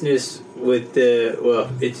self-consciousness with the...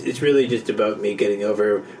 Well, it's really just about me getting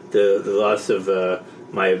over the loss of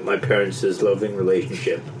my parents' loving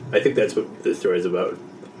relationship. I think that's what the story's about.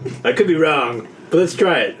 I could be wrong, but let's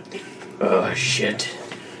try it. Oh, shit.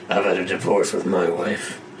 I've had a divorce with my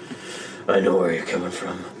wife. I know where you're coming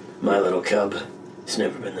from. My little cub. It's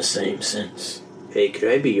never been the same since. Hey,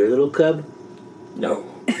 could I be your little cub? No.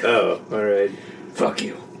 Oh, alright. Fuck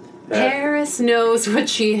you. Paris knows what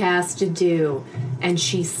she has to do, and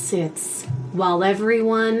she sits while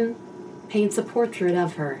everyone paints a portrait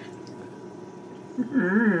of her.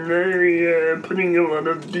 Very putting a lot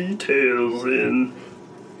of details in.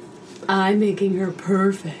 I'm making her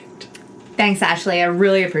perfect. Thanks, Ashley. I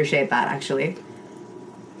really appreciate that, actually.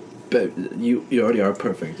 But you already are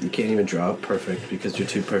perfect. You can't even draw perfect because you're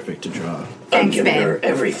too perfect to draw. I'm Thanks, giving babe. her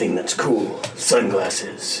everything that's cool.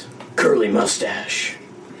 Sunglasses, curly mustache,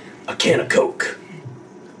 a can of Coke.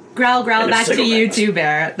 Growl, And a back to you cigarette. too,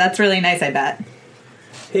 Bear. That's really nice, I bet.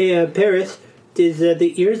 Hey, Paris, does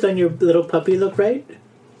the ears on your little puppy look right?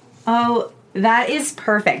 Oh, that is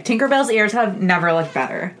perfect. Tinkerbell's ears have never looked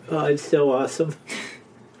better. Oh, it's so awesome.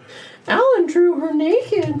 Alan drew her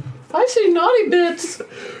naked. I see naughty bits.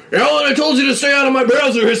 Alan, I told you to stay out of my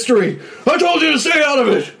browser history. I told you to stay out of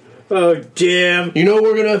it. Oh, damn. You know what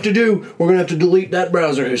we're going to have to do? We're going to have to delete that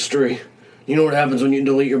browser history. You know what happens when you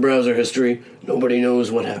delete your browser history? Nobody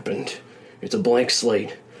knows what happened. It's a blank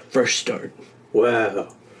slate. Fresh start.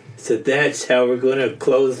 Wow. So that's how we're gonna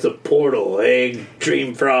close the portal, eh,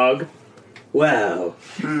 Dream Frog? Wow.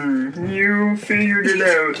 You figured it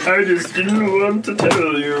out. I just didn't want to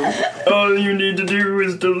tell you. All you need to do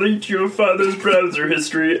is delete your father's browser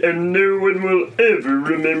history and no one will ever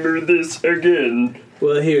remember this again.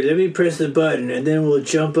 Well, here, let me press the button and then we'll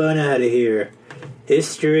jump on out of here.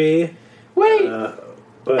 History. Wait,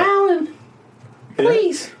 What? Alan,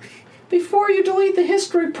 please, before you delete the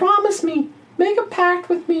history, promise me, make a pact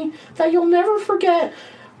with me that you'll never forget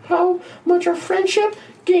how much our friendship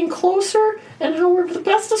gained closer and how we're the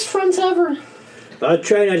bestest friends ever. I'll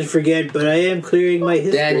try not to forget, but I am clearing my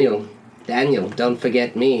history. Daniel, don't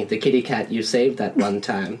forget me, the kitty cat you saved that one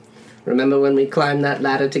time. Remember when we climbed that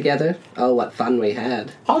ladder together? Oh, what fun we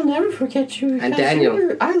had. I'll never forget you. And because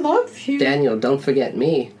Daniel. I love you. Daniel, don't forget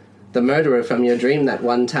me, the murderer from your dream that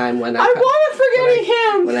one time when I want to forget him.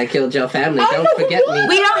 when I killed your family. Don't forget me.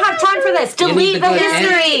 We don't have time time for this. Delete the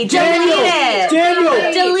history. Delete it. Daniel!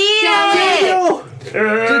 Delete it.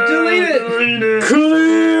 Delete it.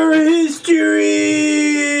 Clear history!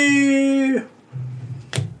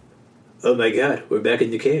 Oh my god, we're back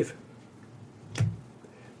in the cave.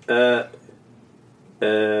 What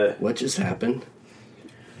just happened?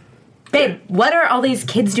 Babe, what are all these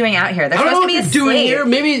kids doing out here? They're I don't know supposed what to be they're doing asleep. here.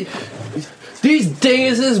 Maybe these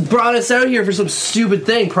dinguses brought us out here for some stupid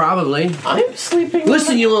thing, probably. I'm sleeping.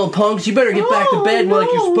 Listen, you little punks, you better get back to bed like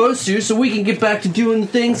you're no. supposed to so we can get back to doing the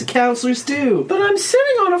things the counselors do. But I'm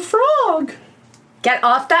sitting on a frog. Get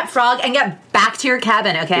off that frog and get back to your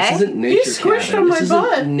cabin, okay? This isn't nature squished cabin. on my This isn't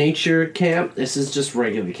butt. nature camp. This is just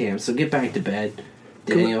regular camp. So get back to bed,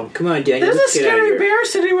 Daniel. Come on, Daniel. There's a let's get out of scary here. bear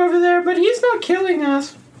sitting over there, but he's not killing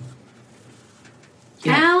us.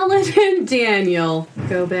 Alan and Daniel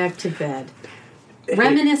go back to bed,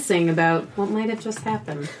 reminiscing about what might have just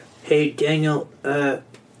happened. Hey, Daniel, I'm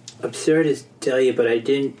sorry to tell you, but I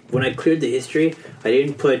didn't, when I cleared the history, I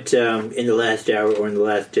didn't put in the last hour or in the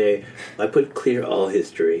last day. I put clear all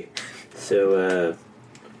history. So,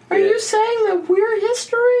 Are you saying that we're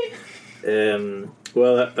history?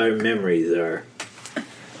 well, our memories are.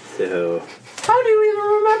 So, How do you even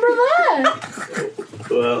remember that?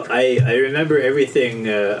 well, I remember everything.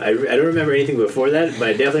 I don't remember anything before that, but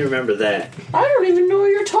I definitely remember that. I don't even know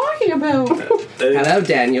what you're talking about. Hello,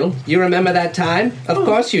 Daniel. You remember that time? Of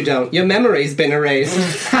course you don't. Your memory's been erased. We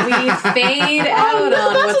fade out on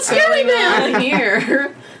that's what's a scary going man. on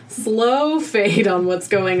here. Slow fade on what's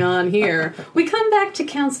going on here. We come back to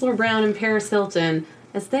Counselor Brown and Paris Hilton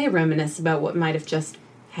as they reminisce about what might have just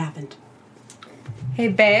happened. Hey,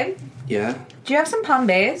 babe, Yeah, do you have some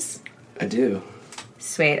Pombeys? I do.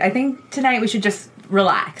 Sweet. I think tonight we should just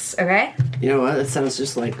relax, okay? You know what? That sounds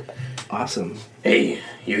just like awesome. Hey,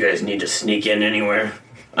 you guys need to sneak in anywhere?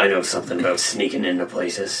 I know something about sneaking into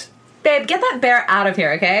places. Babe, get that bear out of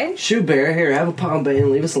here, okay? Shoo Bear, here, have a Palm Bay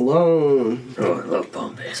and leave us alone. Oh, I love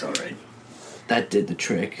Pompeii, alright. That did the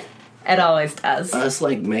trick. It always does. Us,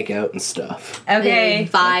 like, make out and stuff. They Okay.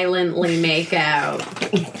 violently make out.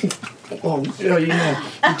 Oh, yeah.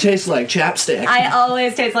 It tastes like chapstick. I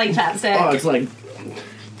always taste like chapstick. Oh, it's like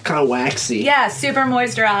kind of waxy. Yeah, super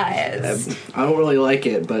moisturized. I don't really like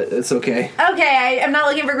it, but it's okay. Okay, I'm not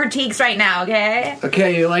looking for critiques right now, okay?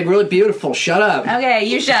 Okay, you're like really beautiful. Shut up. Okay,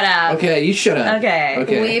 you shut up. Okay, you shut up. Okay.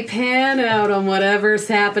 Okay. We pan out on whatever's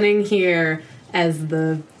happening here as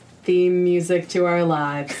the theme music to our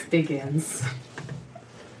lives begins.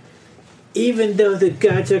 Even though the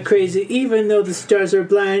gods are crazy, even though the stars are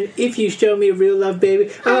blind, if you show me real love, baby,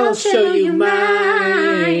 I'll show you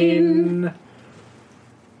mine.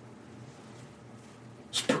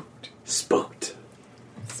 Spooked.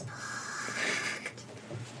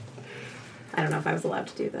 I don't know if I was allowed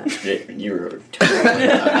to do that. You were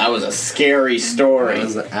that was a scary story.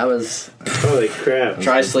 I was. Holy crap.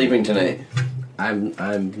 Try sleeping tonight. I'm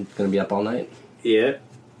gonna be up all night. Yeah.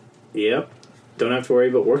 Yep. Don't have to worry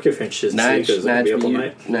about work efficiency because I'll be up all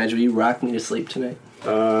night. Nigel, will you rock me to sleep tonight?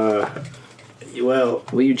 Well,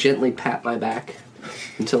 Will you gently pat my back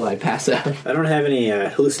until I pass out? I don't have any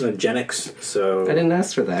hallucinogenics, so. I didn't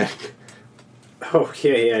ask for that. Oh,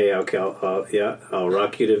 yeah. Okay, I'll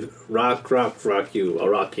rock you to rock you. I'll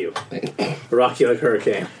rock you. Rock you like a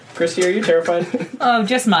hurricane. Christy, are you terrified? Oh,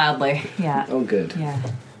 just mildly. Yeah. Oh, good. Yeah.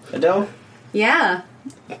 Adele? Yeah,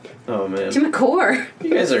 Oh man, to my core. you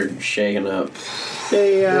guys are shaking up.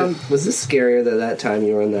 Hey, Was this scarier than that time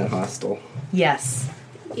you were in that hostel? Yes.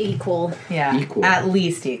 Equal. Yeah. Equal. At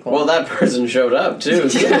least equal. Well, that person showed up too.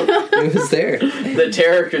 So It was there. the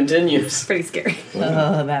terror continues. Pretty scary.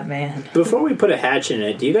 Oh, that man. before we put a hatch in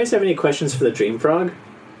it, do you guys have any questions for the Dream Frog?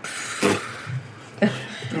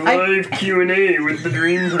 Live Q&A with the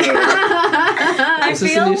Dream Frog. I Is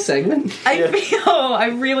this a new segment? I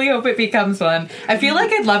really hope it becomes one. I feel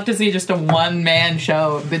like I'd love to see just a one-man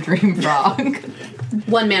show of the Dream Frog.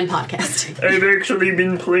 One man podcast. I've actually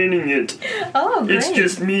been planning it. Oh, great. It's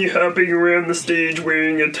just me hopping around the stage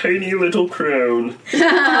wearing a tiny little crown.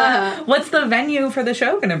 What's the venue for the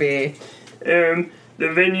show gonna be? The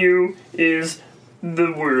venue is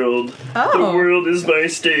the world. Oh. The world is my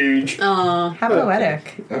stage. Aw. How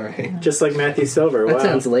poetic. All right. Just like Matthew Silver. That Wow.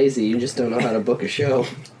 sounds lazy. You just don't know how to book a show.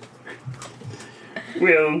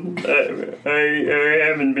 Well, I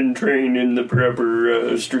haven't been trained in the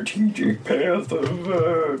proper strategic path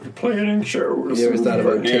of planning shows. You ever thought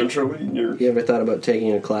about financially? You ever thought about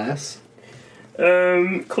taking a class?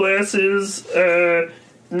 Classes?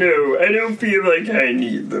 No, I don't feel like I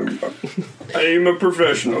need them. I am a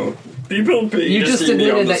professional. People pay You to just see me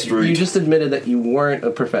on admitted the that street. you just admitted that you weren't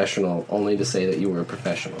a professional, only to say that you were a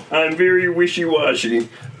professional. I'm very wishy-washy.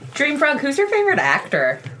 Dreamfrog, who's your favorite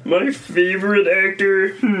actor? My favorite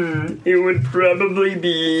actor? It would probably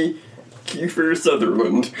be Kiefer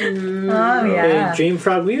Sutherland. Oh Hey, yeah.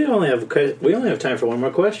 Dreamfrog, we only have time for one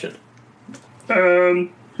more question.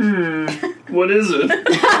 What is it?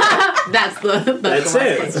 That's the That's last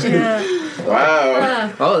it. question.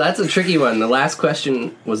 Wow. Oh, that's a tricky one. The last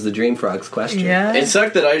question was the Dreamfrog's question. Yeah. It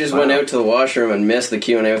sucked that I just went out to the washroom and missed the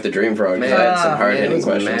Q&A with the Dreamfrog. Man, I had some it hard-hitting was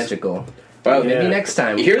questions. magical. Wow. Maybe Yeah. next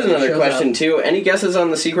time. Here's when it another shows question, up. too. Any guesses on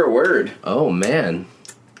the secret word? Oh, man.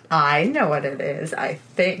 I know what it is, I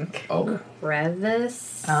think. Oh,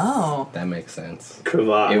 Crevice. Oh. that makes sense.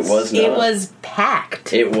 Crevasse. It was not. It was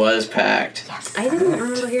packed. It was packed. I didn't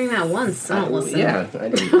remember hearing that once. I don't listen. Yeah, I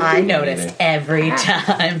didn't. I noticed every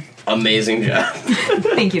time. Amazing job.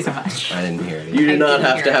 Thank you so much. I didn't hear it. You Either. did not didn't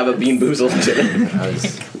have hear to it. have a Bean Boozled today. I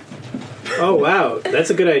was. Oh, wow. That's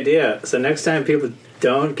a good idea. So next time people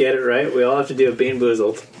don't get it right, we all have to do a Bean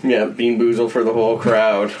Boozled. Yeah, Bean Boozled for the whole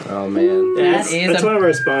crowd. Oh man. That is That's a one of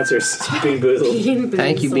our sponsors, Bean Boozled. Bean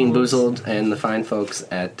Thank you, Bean Boozled. Boozled, and the fine folks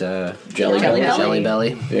at Jelly Belly. Jelly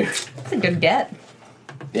Belly. That's a good get.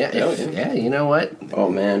 Yeah, Oh, yeah. You know what? Oh,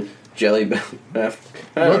 man. Jelly Belly.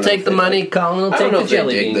 We'll take the money. Colin will I take don't know the if they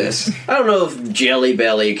jelly dig beans. this. I don't know if Jelly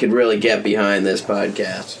Belly could really get behind this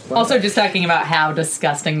podcast. Also, just talking about how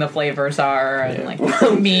disgusting the flavors are and like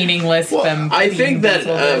meaningless. them I being think that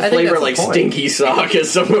Boozled is. I think flavor that's the like point. stinky sock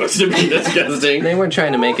is supposed to be disgusting. They weren't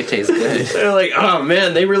trying to make it taste good. They're like, oh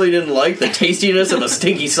man, they really didn't like the tastiness of a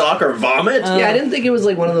stinky sock or vomit. Yeah, I didn't think it was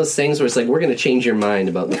like one of those things where it's like we're going to change your mind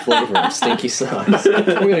about the flavor of stinky sauce. We're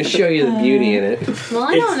going to show you the beauty in it. Well,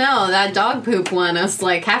 I don't know. That dog poop one, I was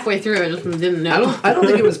like halfway through, I just didn't know. I don't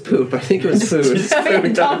think it was poop. I think it was food.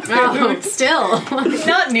 Oh, still.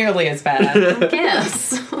 Not nearly as bad. I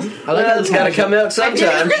guess. I like how It's got to come out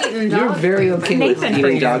sometime. You're very okay with Nathan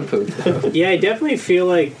eating for dog poop. Yeah, I definitely feel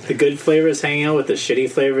like the good flavors hanging out with the shitty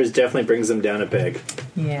flavors definitely brings them down a peg.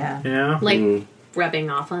 Yeah. You know? Like rubbing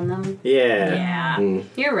off on them. Yeah. Yeah.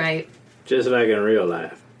 You're right. Just like in real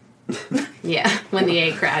life. Yeah. When the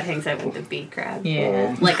A crowd hangs out with the B crowd.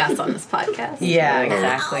 Yeah. Like us on this podcast. Yeah,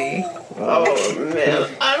 exactly. Oh man,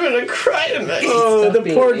 I'm gonna cry tonight. Oh, Stop the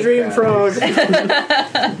being poor a dream crowd.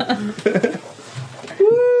 frog.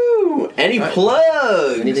 Woo! Any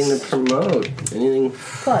plugs? Anything to promote? Anything?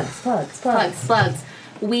 Plugs.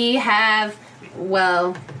 We have,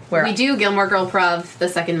 well, Where? we do Gilmore Girl Prov the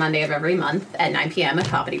second Monday of every month at 9 p.m. at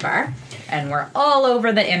Comedy Bar. And we're all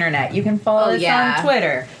over the internet. You can follow Oh, us yeah. on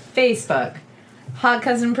Twitter, Facebook, Hot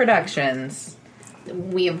Cousin Productions.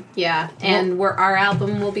 And our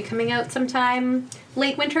album will be coming out sometime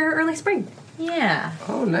late winter, early spring. Yeah.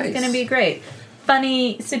 Oh, nice. It's gonna be great.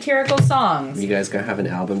 Funny, satirical songs. You guys gonna have an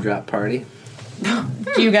album drop party?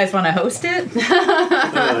 Do you guys want to host it?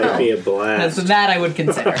 Oh, it'd be a That's blast. that I would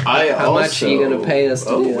consider. How much are you gonna pay us to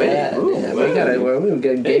do wait. that? Ooh, Yeah,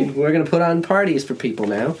 wait. we're gonna put on parties for people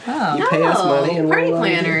now. Oh. You pay us money and party we'll,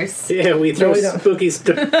 planners. Yeah, we throw we don't.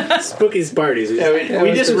 spooky parties. Yeah,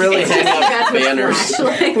 we just really hang up banners.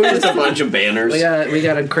 We're just a bunch of banners. We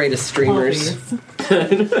got a crate of streamers.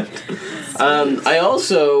 I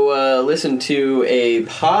also listened to a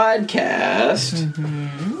podcast.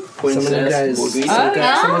 Someone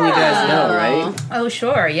you guys know, right? Oh,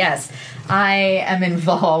 sure, yes. I am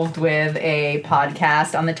involved with a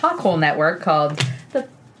podcast on the Talkhole Network called the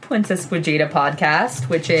Princess Vegeta Podcast,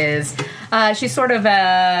 which is, she's sort of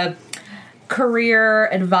a career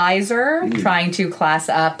advisor trying to class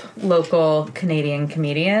up local Canadian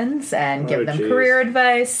comedians and give them geez. career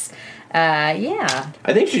advice. Yeah.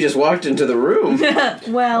 I think she just walked into the room.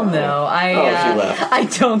 Well, no, she left. I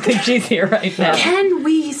don't think she's here right now. Can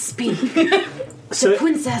we speak So- to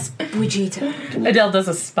Princess Vegeta? Adele does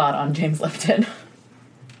a spot on James Lipton.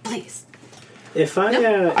 Please. If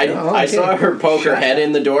I, I saw her poke her head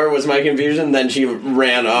in the door was my confusion. Then she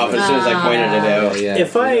ran off as soon as I pointed it out. Yeah.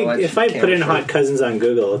 if I put in Hot Cousins on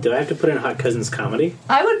Google, do I have to put in Hot Cousins comedy?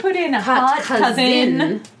 I would put in Hot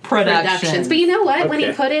Cousin Productions. But you know what? When you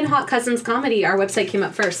Okay. put in Hot Cousins Comedy, our website came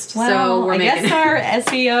up first. Well, so we're I making guess our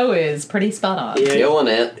SEO is pretty spot on. Yeah, Killing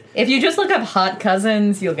it. If you just look up Hot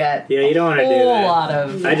Cousins, you'll get yeah, you don't want a to do whole that. lot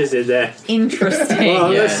of I just did that. interesting.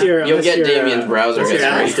 Well, unless you're, You'll unless get you're, Damien's browser unless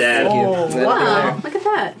you're history. Alan's dad. Oh, Wow, look at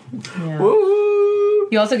that. yeah. Woo!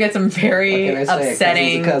 You also get some very What can I say?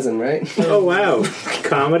 upsetting. A cousin, right? Oh wow,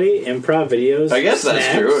 comedy, improv videos. I guess that's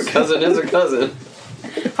snacks. true. A cousin is a cousin.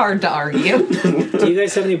 hard to argue. Do you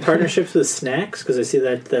guys have any partnerships with snacks? Because I see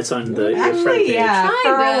that's on the your front Actually, page. yeah. For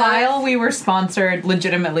a Kinda. while, we were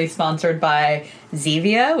legitimately sponsored by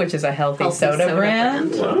Zevia, which is a healthy soda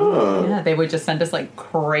brand. Oh. Yeah, they would just send us like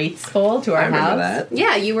crates full to our I remember house. that.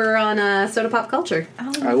 Yeah, you were on Soda Pop Culture.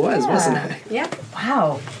 Oh, I was, yeah. wasn't I? Yep.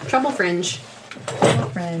 Wow. Trouble Fringe.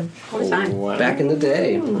 Friend. All the time. Wow. Back in the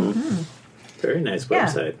day. Very nice Yeah.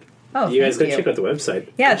 website. Oh, You guys go thank check out the website.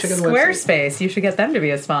 Yeah, check out the website. Squarespace. You should get them to be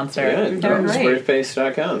a sponsor. Yeah, They're great.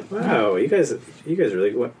 Squarespace.com. Wow, you guys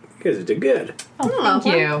really you guys did good. Oh, thank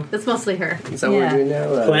well, you. That's mostly her. Is that what Yeah. we're doing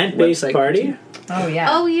now? Plant-based website party. Oh, yeah.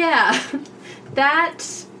 Oh yeah,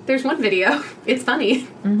 there's one video. It's funny.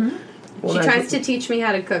 Well, She that's- tries to teach me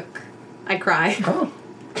how to cook. I cry. Oh.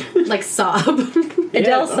 Like sob.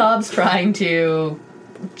 Adele sobs trying to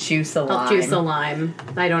juice a I'll lime. juice a lime.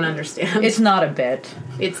 I don't understand. It's not a bit.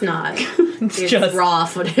 It's not. It's It's just raw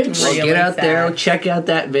footage. Well, really get out there, sad. check out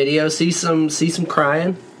that video, see some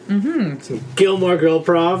crying. Gilmore Girl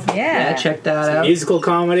Prov. Yeah. Yeah, check that out. Musical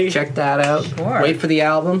comedy. Check that out. Sure. Wait for the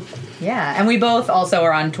album. Yeah, and we both also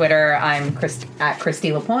are on Twitter. I'm at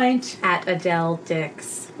Christy Lapointe. At Adele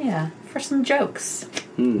Dix. Yeah, for some jokes.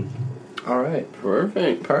 All right.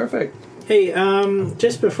 Perfect. Hey,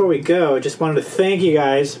 just before we go, just wanted to thank you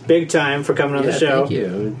guys big time for coming on the show. Thank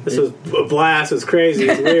you. This was a blast. It was crazy. It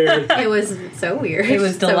was weird. It was so weird. It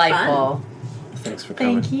was So fun. delightful. Thanks for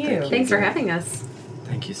coming. Thank you. Thanks for having us.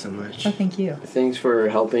 Thank you so much. Oh, thank you. Thanks for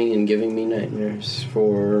helping and giving me nightmares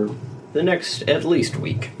for the next at least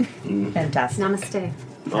week. Fantastic. Namaste.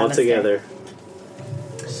 All Namaste. together.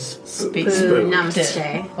 Speak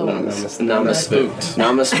Namaste. Nama spooked.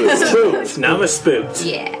 Nama spooked. Spooked. Nama spooked.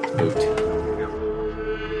 Yeah.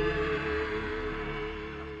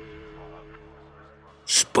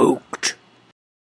 Spook.